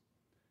religious.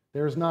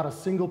 There is not a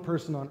single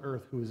person on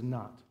earth who is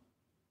not.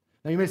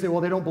 Now you may say,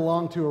 well, they don't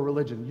belong to a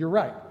religion. You're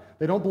right.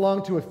 They don't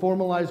belong to a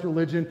formalized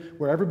religion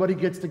where everybody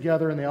gets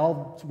together and they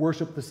all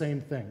worship the same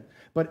thing.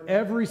 But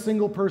every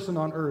single person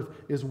on earth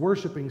is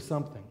worshiping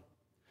something.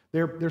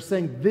 They're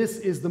saying, this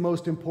is the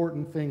most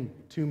important thing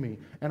to me,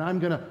 and I'm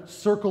going to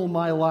circle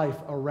my life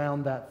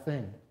around that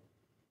thing.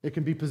 It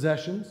can be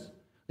possessions.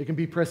 It can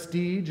be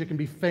prestige. It can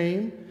be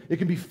fame. It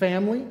can be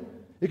family.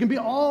 It can be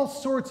all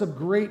sorts of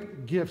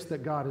great gifts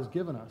that God has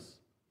given us.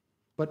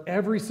 But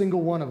every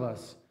single one of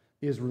us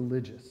is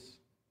religious,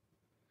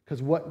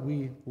 because what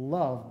we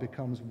love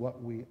becomes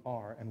what we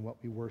are and what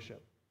we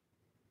worship.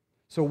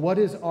 So what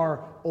is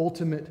our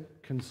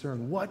ultimate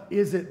concern? What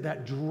is it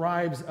that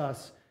drives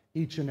us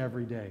each and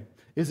every day?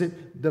 Is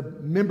it the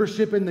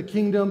membership in the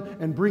kingdom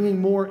and bringing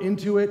more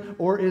into it,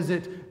 or is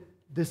it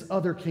this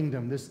other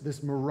kingdom,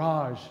 this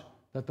mirage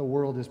that the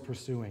world is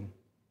pursuing?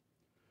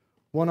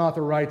 One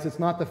author writes, "It's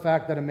not the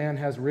fact that a man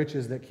has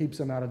riches that keeps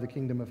him out of the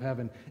kingdom of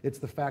heaven. It's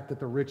the fact that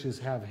the riches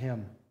have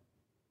him."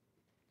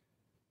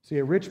 See,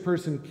 a rich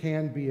person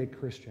can be a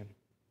Christian,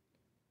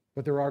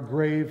 but there are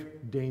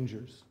grave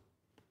dangers.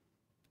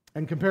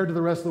 And compared to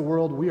the rest of the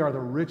world, we are the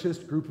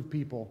richest group of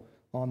people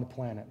on the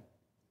planet.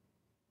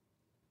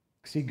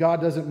 See, God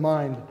doesn't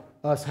mind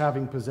us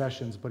having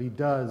possessions, but he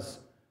does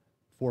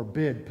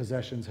forbid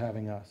possessions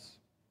having us.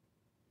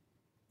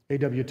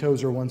 A.W.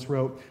 Tozer once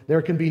wrote,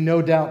 "There can be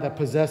no doubt that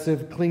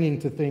possessive clinging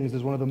to things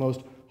is one of the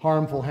most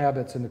harmful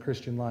habits in the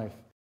Christian life.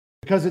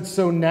 Because it's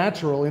so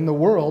natural in the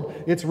world,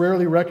 it's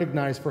rarely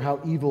recognized for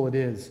how evil it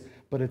is,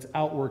 but its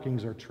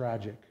outworkings are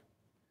tragic.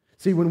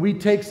 See, when we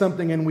take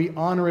something and we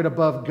honor it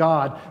above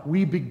God,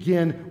 we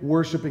begin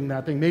worshiping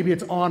that thing. Maybe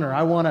it's honor.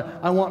 I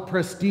want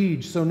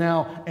prestige, so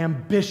now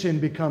ambition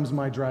becomes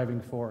my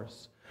driving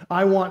force.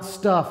 I want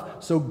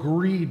stuff, so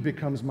greed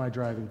becomes my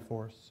driving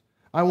force.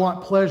 I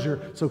want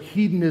pleasure, so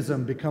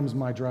hedonism becomes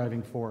my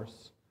driving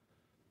force.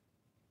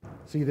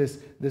 See,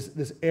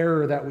 this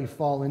error that we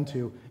fall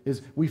into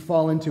is we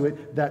fall into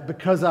it that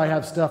because I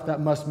have stuff, that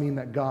must mean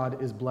that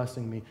God is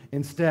blessing me.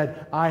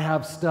 Instead, I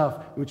have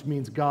stuff, which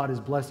means God is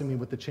blessing me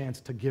with the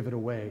chance to give it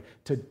away,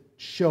 to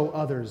show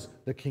others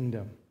the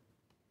kingdom.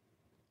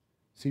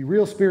 See,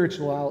 real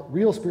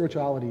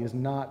spirituality is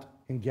not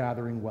in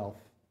gathering wealth,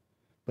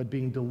 but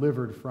being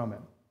delivered from it.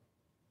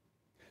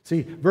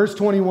 See, verse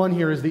 21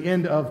 here is the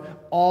end of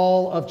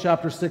all of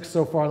chapter 6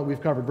 so far that we've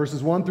covered,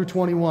 verses 1 through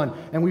 21,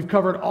 and we've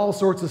covered all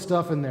sorts of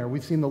stuff in there.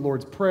 We've seen the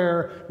Lord's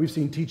Prayer, we've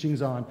seen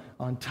teachings on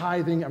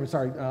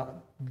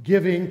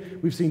giving,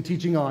 we've seen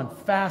teaching on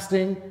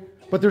fasting,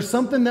 but there's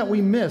something that we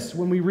miss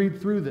when we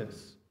read through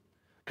this.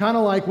 Kind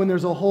of like when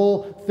there's a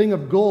whole thing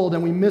of gold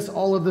and we miss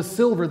all of the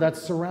silver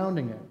that's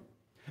surrounding it.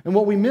 And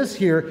what we miss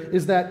here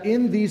is that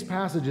in these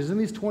passages, in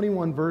these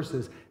 21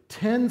 verses,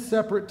 10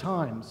 separate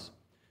times,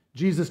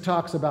 Jesus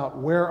talks about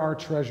where our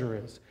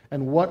treasure is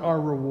and what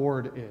our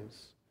reward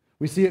is.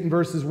 We see it in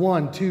verses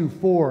 1, 2,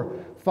 4,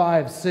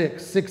 5,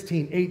 6,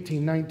 16,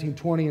 18, 19,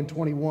 20, and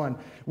 21.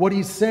 What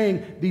he's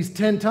saying these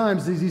 10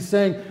 times is he's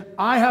saying,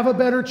 I have a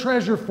better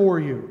treasure for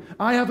you.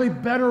 I have a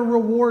better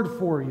reward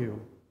for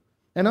you.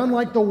 And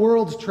unlike the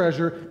world's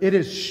treasure, it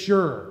is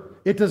sure.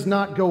 It does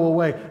not go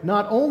away.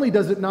 Not only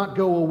does it not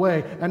go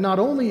away, and not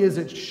only is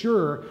it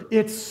sure,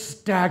 it's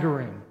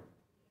staggering.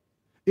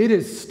 It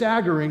is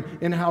staggering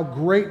in how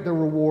great the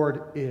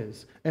reward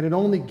is. And it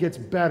only gets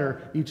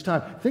better each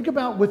time. Think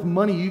about with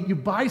money. You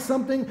buy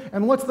something,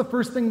 and what's the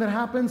first thing that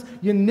happens?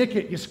 You nick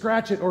it, you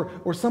scratch it,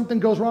 or something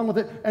goes wrong with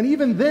it. And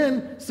even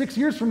then, 6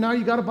 years from now,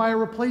 you got to buy a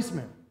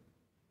replacement.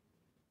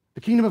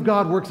 The kingdom of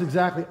God works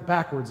exactly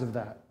backwards of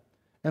that.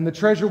 And the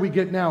treasure we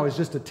get now is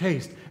just a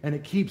taste, and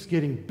it keeps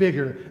getting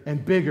bigger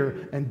and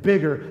bigger and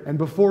bigger. And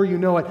before you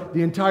know it,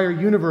 the entire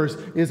universe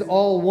is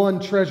all one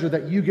treasure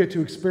that you get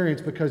to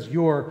experience because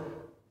you're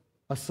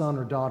a son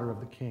or daughter of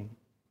the King.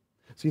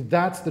 See,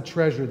 that's the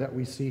treasure that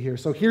we see here.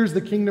 So here's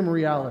the kingdom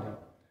reality.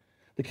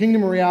 The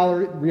kingdom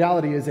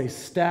reality is a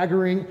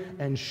staggering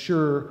and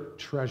sure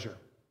treasure.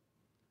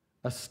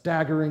 A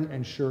staggering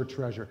and sure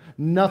treasure.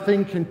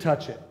 Nothing can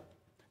touch it.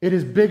 It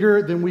is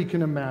bigger than we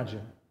can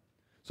imagine.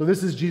 So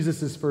this is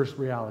Jesus' first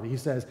reality. He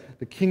says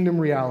the kingdom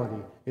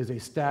reality is a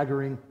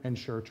staggering and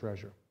sure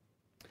treasure.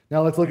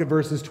 Now let's look at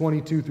verses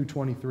 22 through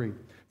 23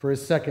 for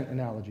his second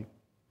analogy.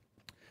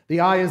 The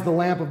eye is the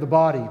lamp of the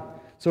body.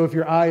 So if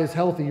your eye is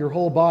healthy, your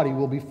whole body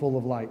will be full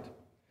of light.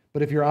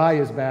 But if your eye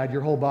is bad,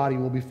 your whole body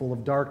will be full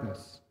of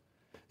darkness.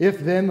 If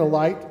then the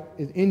light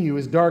in you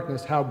is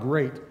darkness, how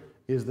great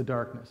is the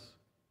darkness?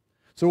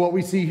 So what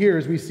we see here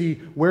is we see,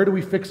 where do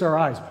we fix our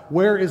eyes?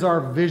 Where is our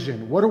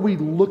vision? What are we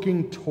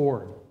looking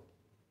toward?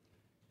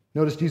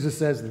 Notice Jesus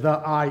says, the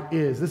eye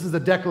is. This is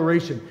a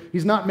declaration.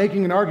 He's not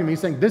making an argument.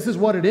 He's saying, this is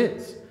what it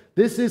is.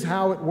 This is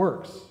how it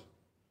works.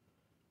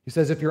 He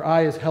says, if your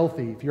eye is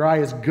healthy, if your eye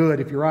is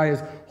good, if your eye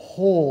is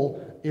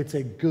whole, it's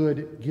a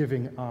good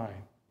giving eye.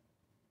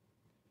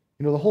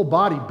 You know, the whole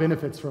body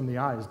benefits from the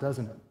eyes,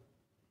 doesn't it?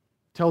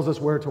 Tells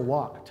us where to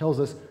walk, tells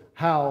us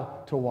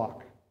how to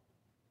walk.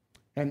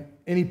 And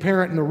any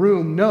parent in the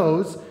room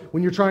knows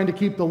when you're trying to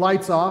keep the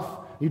lights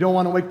off, you don't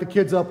want to wake the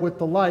kids up with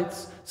the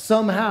lights,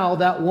 somehow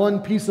that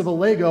one piece of a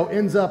Lego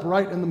ends up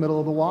right in the middle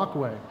of the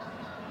walkway.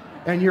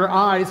 And your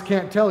eyes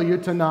can't tell you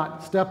to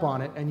not step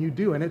on it, and you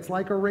do, and it's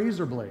like a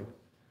razor blade.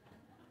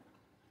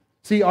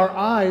 See, our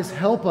eyes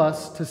help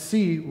us to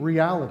see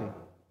reality.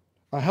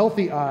 A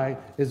healthy eye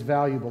is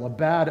valuable. A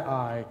bad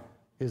eye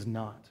is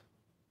not.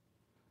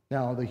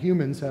 Now, the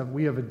humans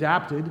we have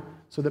adapted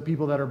so that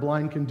people that are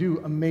blind can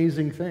do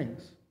amazing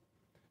things.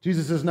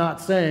 Jesus is not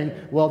saying,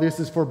 well,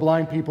 this is for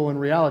blind people in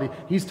reality.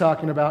 He's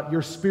talking about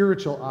your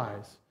spiritual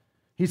eyes.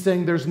 He's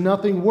saying there's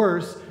nothing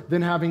worse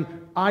than having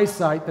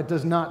eyesight that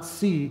does not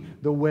see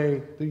the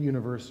way the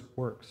universe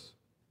works.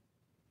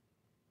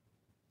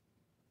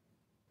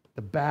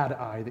 The bad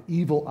eye, the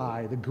evil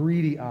eye, the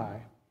greedy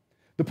eye.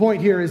 The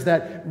point here is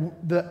that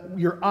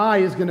your eye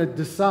is going to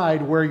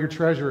decide where your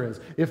treasure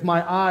is. If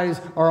my eyes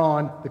are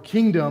on the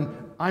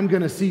kingdom, I'm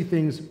going to see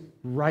things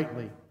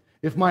rightly.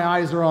 If my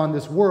eyes are on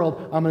this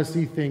world, I'm going to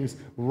see things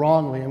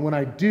wrongly. And when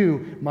I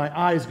do, my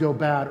eyes go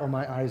bad or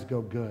my eyes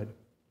go good.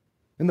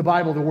 In the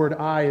Bible, the word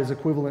eye is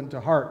equivalent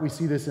to heart. We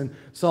see this in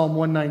Psalm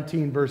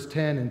 119, verse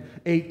 10 and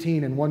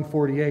 18 and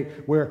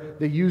 148, where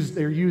they're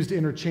used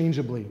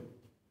interchangeably.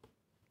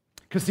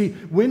 Because see,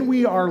 when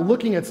we are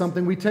looking at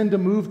something, we tend to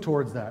move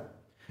towards that.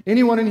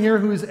 Anyone in here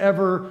who's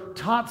ever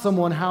taught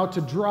someone how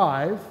to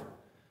drive,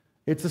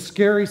 it's a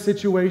scary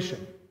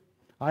situation.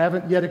 I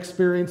haven't yet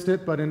experienced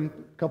it, but in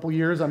a couple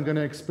years I'm going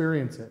to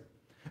experience it.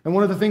 And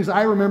one of the things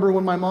I remember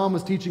when my mom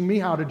was teaching me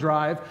how to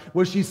drive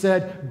was she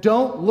said,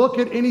 don't look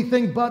at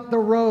anything but the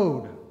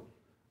road.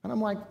 And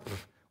I'm like,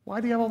 why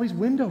do you have all these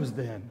windows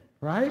then,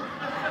 right?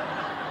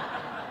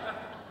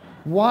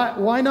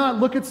 Why not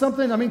look at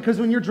something? I mean, because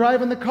when you're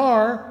driving the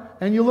car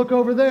and you look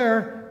over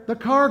there, the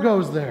car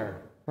goes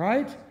there,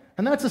 right?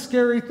 And that's a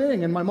scary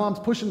thing. And my mom's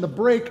pushing the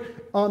brake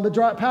on the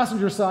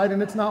passenger side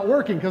and it's not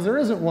working because there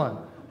isn't one.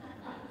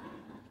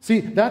 See,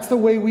 that's the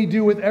way we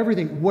do with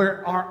everything.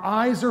 Where our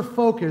eyes are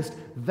focused,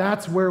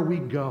 that's where we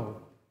go.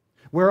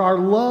 Where our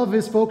love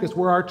is focused,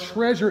 where our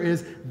treasure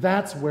is,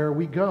 that's where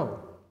we go.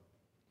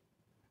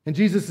 And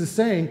Jesus is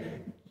saying,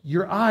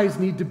 your eyes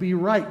need to be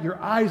right. Your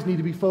eyes need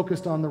to be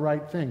focused on the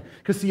right thing.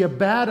 Because see, a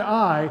bad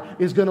eye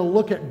is going to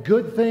look at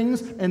good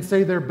things and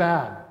say they're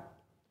bad.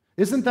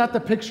 Isn't that the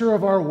picture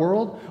of our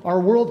world?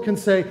 Our world can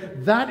say,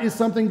 that is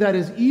something that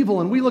is evil.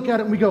 And we look at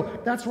it and we go,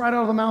 that's right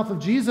out of the mouth of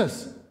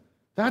Jesus.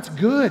 That's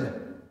good.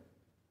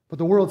 But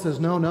the world says,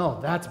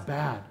 no, that's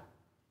bad.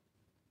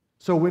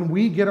 So when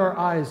we get our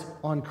eyes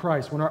on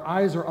Christ, when our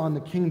eyes are on the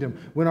kingdom,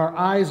 when our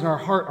eyes and our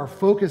heart are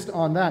focused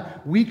on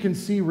that, we can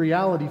see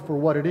reality for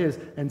what it is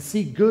and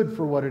see good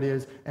for what it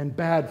is and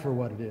bad for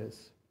what it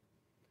is.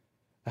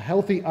 A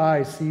healthy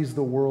eye sees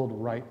the world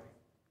right.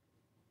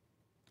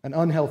 An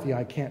unhealthy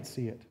eye can't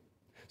see it.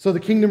 So the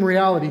kingdom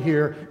reality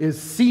here is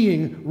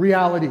seeing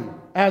reality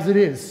as it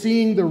is,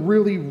 seeing the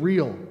really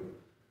real.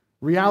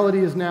 Reality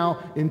is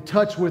now in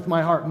touch with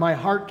my heart. My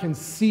heart can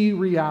see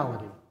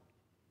reality.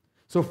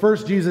 So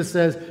first Jesus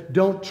says,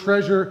 don't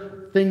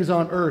treasure things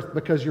on earth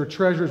because your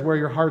treasure is where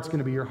your heart's going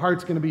to be. Your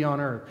heart's going to be on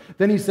earth.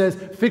 Then he says,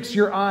 fix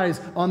your eyes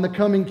on the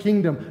coming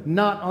kingdom,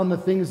 not on the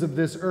things of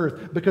this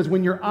earth. Because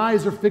when your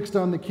eyes are fixed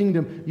on the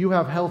kingdom, you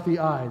have healthy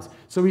eyes.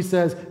 So he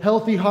says,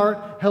 healthy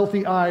heart,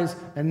 healthy eyes,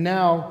 and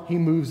now he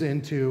moves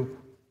into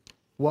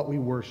what we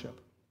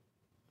worship.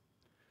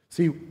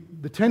 See,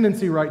 the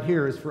tendency right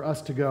here is for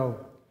us to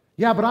go,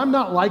 yeah, but I'm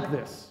not like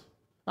this.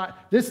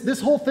 This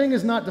whole thing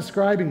is not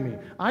describing me.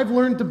 I've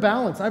learned to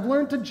balance. I've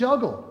learned to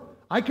juggle.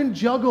 I can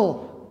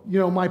juggle,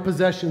 my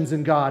possessions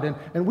in God.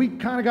 And we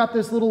kind of got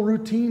this little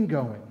routine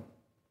going.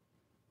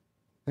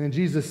 And then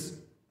Jesus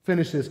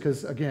finishes,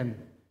 because again,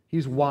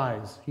 he's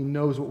wise. He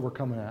knows what we're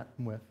coming at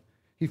him with.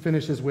 He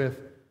finishes with,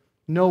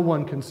 no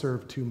one can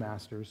serve two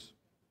masters.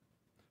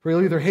 For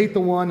he'll either hate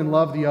the one and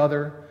love the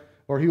other,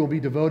 or he will be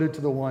devoted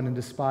to the one and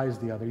despise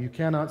the other. You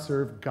cannot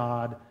serve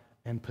God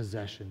and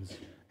possessions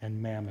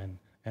and mammon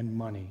and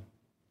money.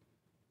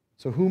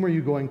 So whom are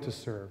you going to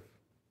serve?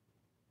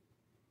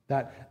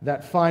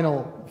 That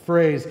final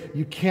phrase,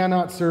 you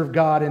cannot serve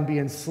God and be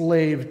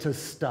enslaved to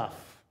stuff.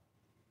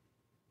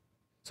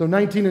 So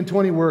 19 and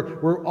 20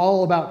 we're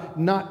all about,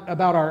 not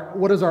about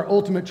what is our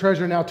ultimate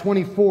treasure. Now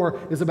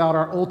 24 is about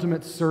our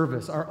ultimate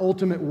service, our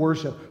ultimate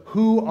worship.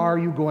 Who are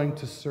you going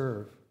to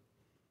serve?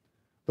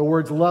 The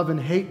words love and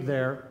hate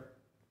there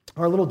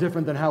are a little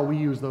different than how we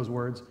use those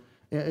words.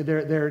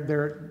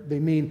 They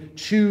mean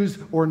choose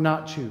or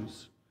not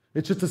choose.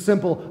 It's just a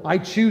simple, I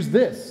choose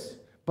this,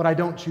 but I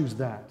don't choose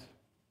that.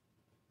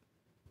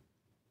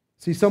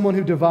 See, someone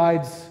who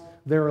divides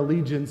their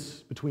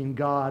allegiance between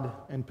God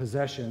and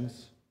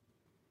possessions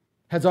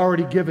has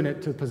already given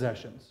it to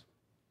possessions.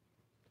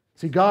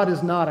 See, God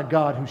is not a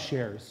God who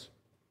shares.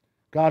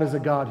 God is a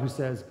God who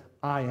says,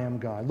 I am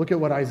God. Look at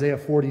what Isaiah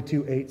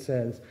 42:8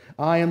 says.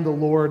 I am the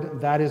Lord,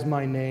 that is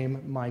my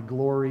name, my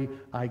glory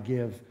I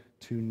give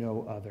to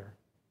no other.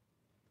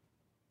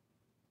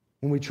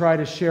 When we try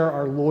to share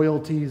our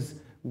loyalties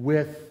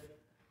with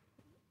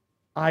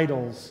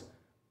idols,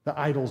 the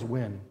idols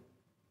win.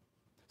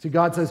 See,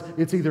 God says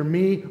it's either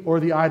me or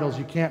the idols.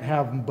 You can't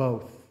have them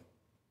both.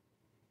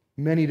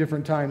 Many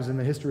different times in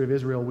the history of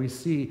Israel, we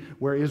see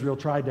where Israel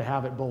tried to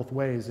have it both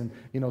ways. And,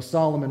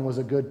 Solomon was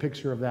a good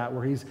picture of that,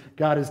 where he's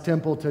got his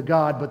temple to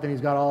God, but then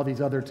he's got all these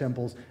other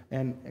temples,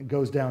 and it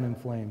goes down in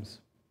flames.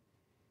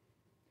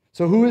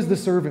 So who is the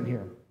servant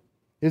here?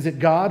 Is it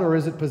God or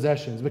is it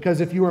possessions?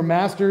 Because if you are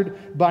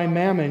mastered by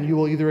mammon, you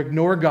will either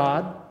ignore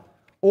God,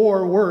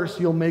 or worse,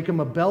 you'll make him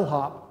a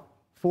bellhop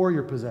for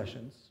your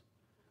possessions.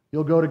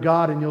 You'll go to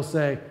God and you'll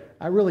say,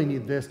 I really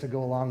need this to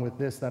go along with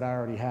this that I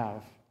already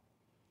have.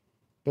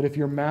 But if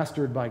you're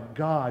mastered by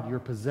God, your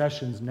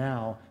possessions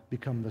now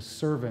become the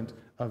servant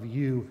of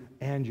you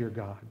and your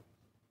God.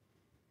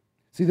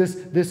 See,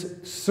 this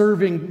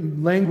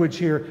serving language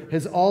here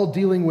is all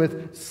dealing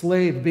with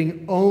slave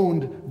being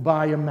owned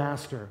by a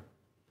master.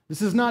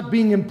 This is not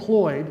being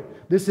employed.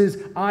 This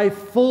is, I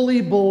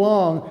fully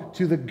belong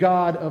to the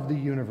God of the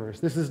universe.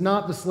 This is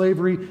not the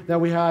slavery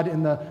that we had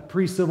in the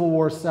pre-Civil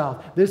War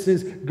South. This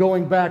is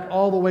going back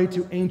all the way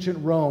to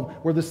ancient Rome,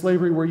 where the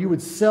slavery where you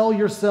would sell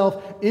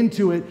yourself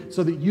into it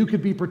so that you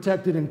could be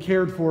protected and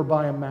cared for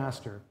by a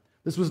master.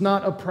 This was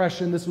not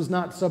oppression. This was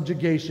not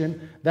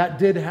subjugation. That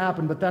did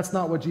happen, but that's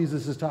not what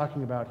Jesus is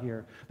talking about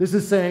here. This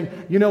is saying,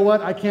 you know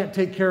what? I can't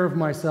take care of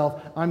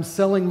myself. I'm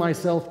selling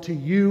myself to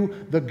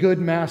you, the good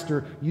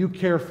master. You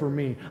care for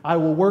me. I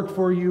will work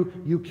for you.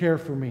 You care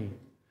for me.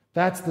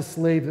 That's the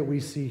slave that we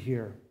see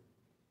here.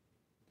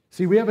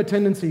 See, we have a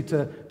tendency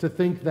to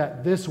think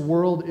that this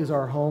world is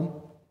our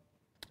home.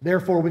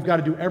 Therefore, we've got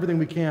to do everything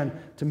we can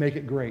to make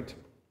it great.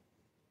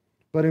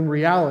 But in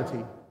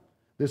reality,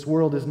 this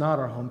world is not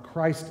our home.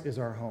 Christ is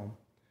our home.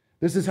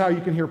 This is how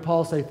you can hear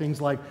Paul say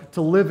things like,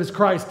 to live is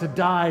Christ, to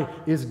die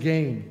is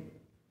gain.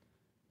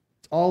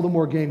 It's all the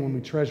more gain when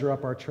we treasure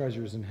up our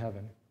treasures in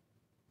heaven.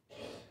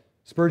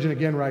 Spurgeon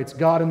again writes,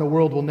 God and the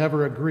world will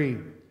never agree.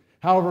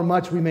 However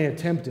much we may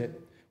attempt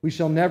it, we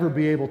shall never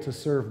be able to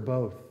serve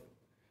both.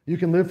 You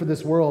can live for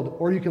this world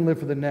or you can live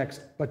for the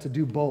next, but to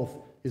do both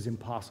is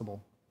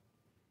impossible.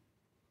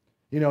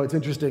 You know, it's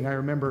interesting. I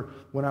remember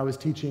when I was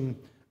teaching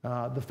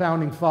the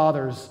Founding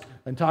Fathers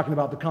and talking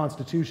about the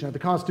Constitution. At the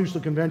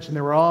Constitutional Convention,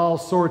 there were all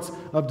sorts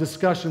of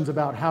discussions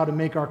about how to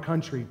make our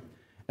country.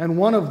 And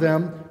one of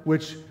them,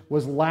 which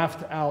was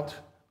laughed out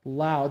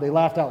loud, they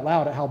laughed out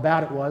loud at how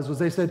bad it was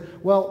they said,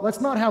 well, let's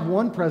not have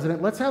one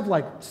president, let's have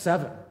like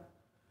 7.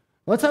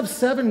 Let's have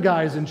 7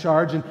 guys in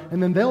charge,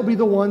 and then they'll be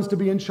the ones to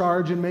be in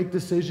charge and make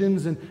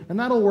decisions, and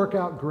that'll work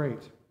out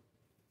great.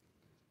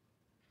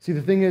 See,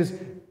 the thing is,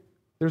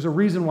 there's a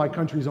reason why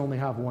countries only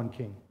have one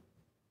king.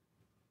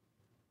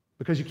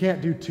 Because you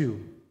can't do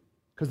 2.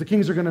 Because the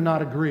kings are going to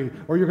not agree,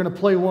 or you're going to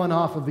play one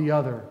off of the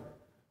other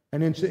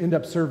and end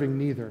up serving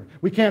neither.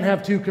 We can't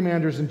have 2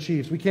 commanders in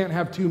chiefs. We can't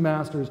have 2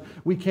 masters.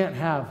 We can't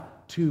have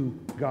 2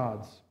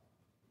 gods.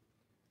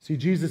 See,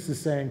 Jesus is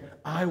saying,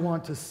 I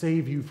want to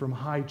save you from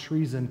high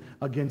treason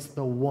against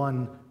the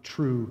one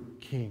true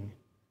king.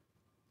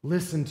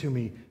 Listen to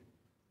me.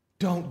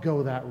 Don't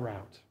go that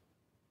route.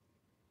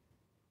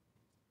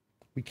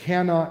 We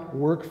cannot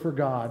work for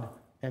God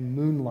and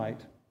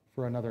moonlight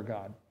for another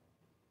god.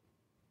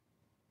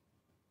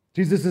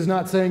 Jesus is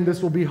not saying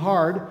this will be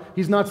hard.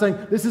 He's not saying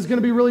this is going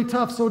to be really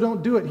tough, so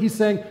don't do it. He's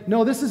saying,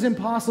 no, this is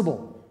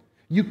impossible.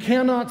 You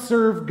cannot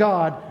serve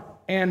God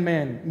and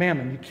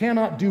mammon. You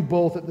cannot do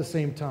both at the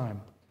same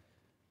time.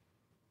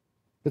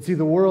 But see,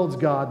 the world's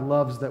God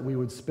loves that we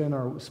would spin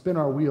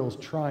our wheels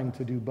trying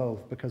to do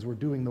both because we're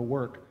doing the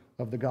work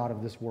of the God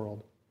of this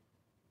world.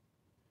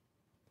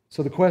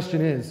 So the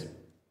question is,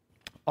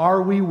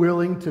 are we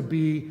willing to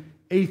be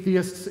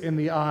atheists in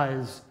the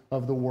eyes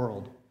of the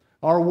world?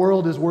 Our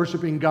world is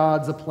worshiping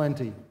gods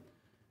aplenty.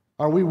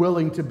 Are we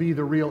willing to be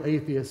the real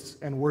atheists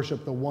and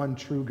worship the one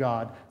true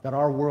God that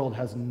our world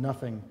has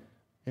nothing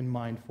in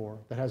mind for,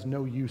 that has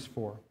no use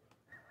for?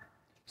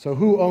 So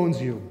who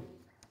owns you?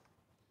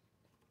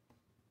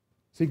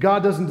 See,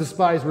 God doesn't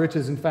despise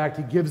riches. In fact,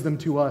 He gives them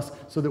to us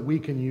so that we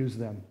can use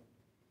them.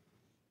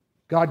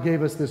 God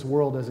gave us this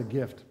world as a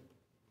gift.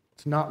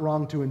 It's not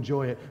wrong to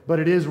enjoy it, but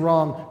it is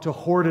wrong to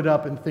hoard it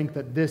up and think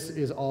that this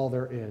is all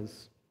there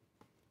is.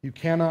 You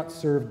cannot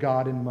serve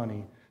God in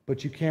money,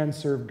 but you can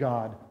serve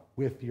God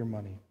with your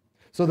money.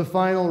 So the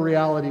final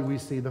reality we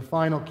see, the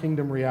final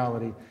kingdom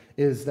reality,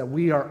 is that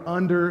we are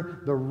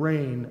under the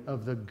reign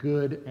of the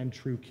good and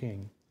true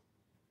King.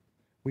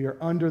 We are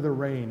under the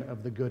reign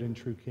of the good and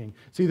true King.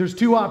 See, there's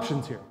 2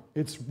 options here.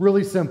 It's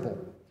really simple.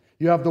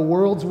 You have the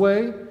world's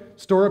way,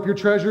 store up your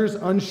treasures,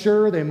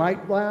 unsure, they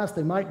might last,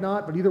 they might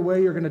not, but either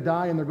way you're going to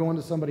die and they're going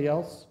to somebody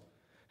else.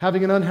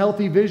 Having an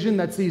unhealthy vision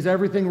that sees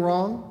everything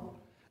wrong,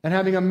 and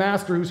having a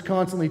master who's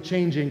constantly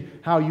changing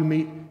how you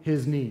meet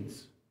his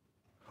needs.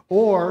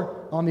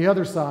 Or, on the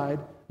other side,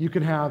 you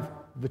can have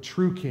the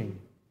true King,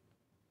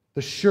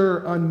 the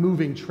sure,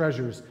 unmoving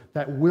treasures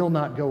that will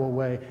not go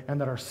away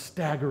and that are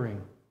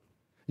staggering.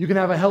 You can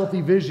have a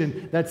healthy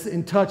vision that's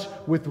in touch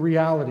with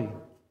reality,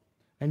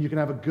 and you can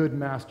have a good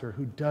master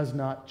who does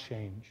not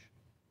change.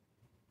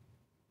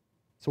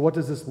 So what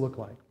does this look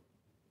like?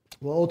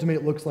 Well,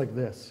 ultimately it looks like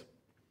this.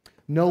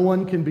 No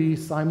one can be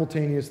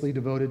simultaneously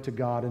devoted to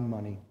God and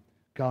money,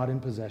 God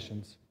and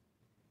possessions.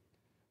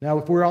 Now,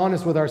 if we're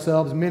honest with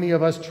ourselves, many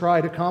of us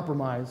try to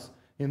compromise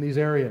in these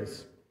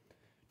areas.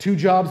 2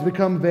 jobs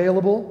become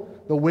available.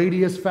 The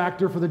weightiest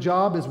factor for the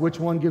job is which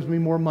one gives me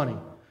more money,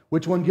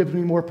 which one gives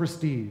me more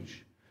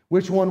prestige,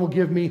 which one will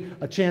give me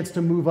a chance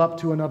to move up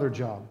to another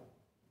job.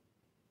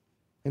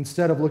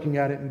 Instead of looking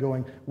at it and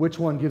going, which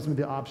one gives me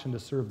the option to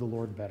serve the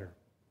Lord better?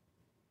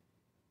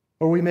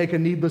 Or we make a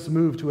needless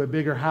move to a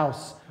bigger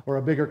house or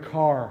a bigger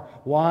car.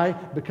 Why?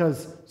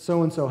 Because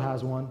so-and-so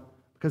has one.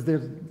 Because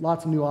there's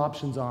lots of new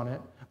options on it.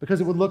 Because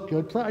it would look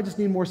good. I just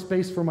need more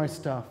space for my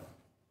stuff.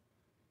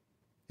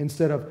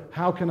 Instead of,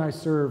 how can I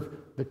serve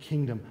the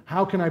kingdom?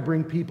 How can I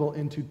bring people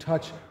into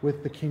touch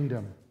with the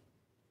kingdom?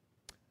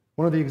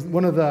 One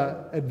of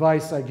the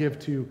advice I give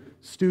to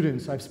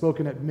students, I've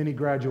spoken at many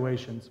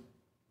graduations.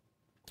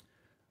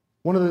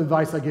 One of the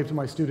advice I gave to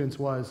my students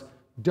was,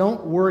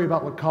 don't worry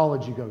about what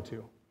college you go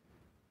to.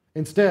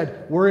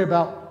 Instead, worry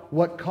about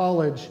what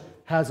college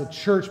has a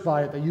church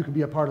by it that you can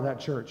be a part of that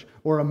church,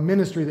 or a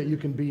ministry that you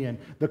can be in.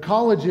 The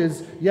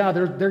colleges, yeah,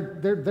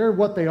 they're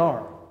what they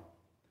are.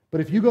 But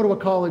if you go to a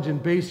college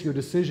and base your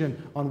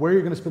decision on where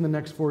you're going to spend the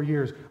next 4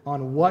 years,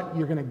 on what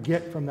you're going to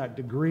get from that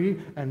degree,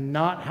 and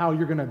not how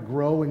you're going to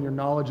grow in your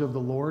knowledge of the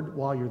Lord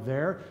while you're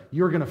there,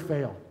 you're going to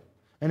fail.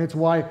 And it's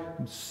why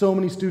so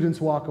many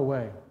students walk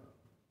away.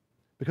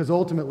 Because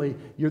ultimately,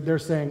 they're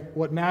saying,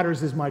 what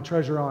matters is my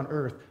treasure on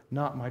earth,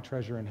 not my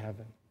treasure in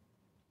heaven.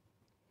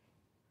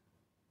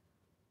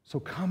 So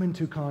come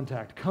into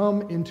contact,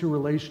 come into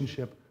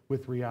relationship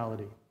with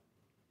reality.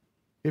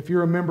 If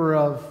you're a member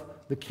of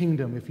the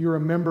kingdom, if you're a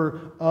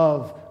member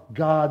of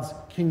God's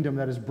kingdom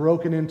that is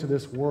broken into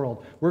this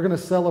world, we're going to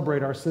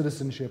celebrate our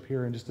citizenship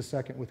here in just a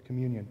second with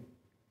communion.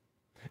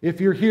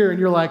 If you're here and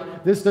you're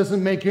like, this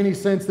doesn't make any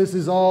sense, this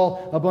is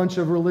all a bunch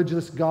of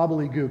religious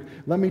gobbledygook,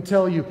 let me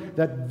tell you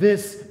that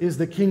this is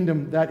the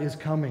kingdom that is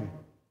coming.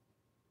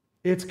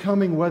 It's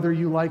coming whether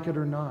you like it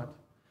or not.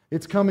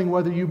 It's coming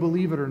whether you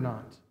believe it or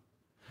not.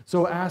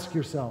 So ask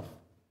yourself,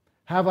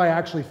 have I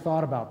actually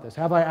thought about this?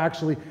 Have I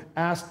actually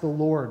asked the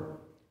Lord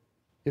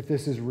if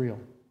this is real?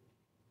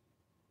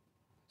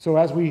 So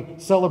as we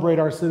celebrate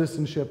our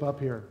citizenship up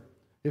here,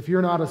 if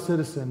you're not a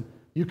citizen,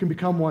 you can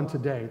become one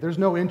today. There's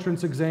no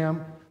entrance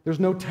exam. There's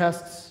no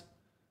tests.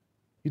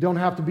 You don't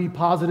have to be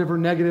positive or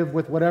negative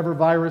with whatever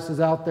virus is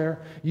out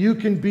there. You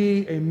can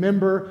be a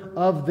member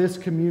of this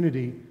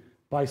community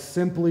by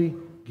simply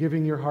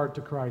giving your heart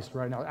to Christ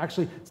right now.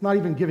 Actually, it's not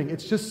even giving.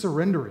 It's just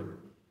surrendering.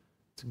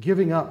 It's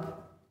giving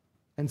up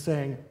and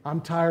saying,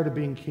 I'm tired of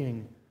being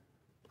king.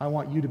 I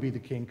want you to be the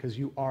king because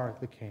you are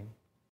the king.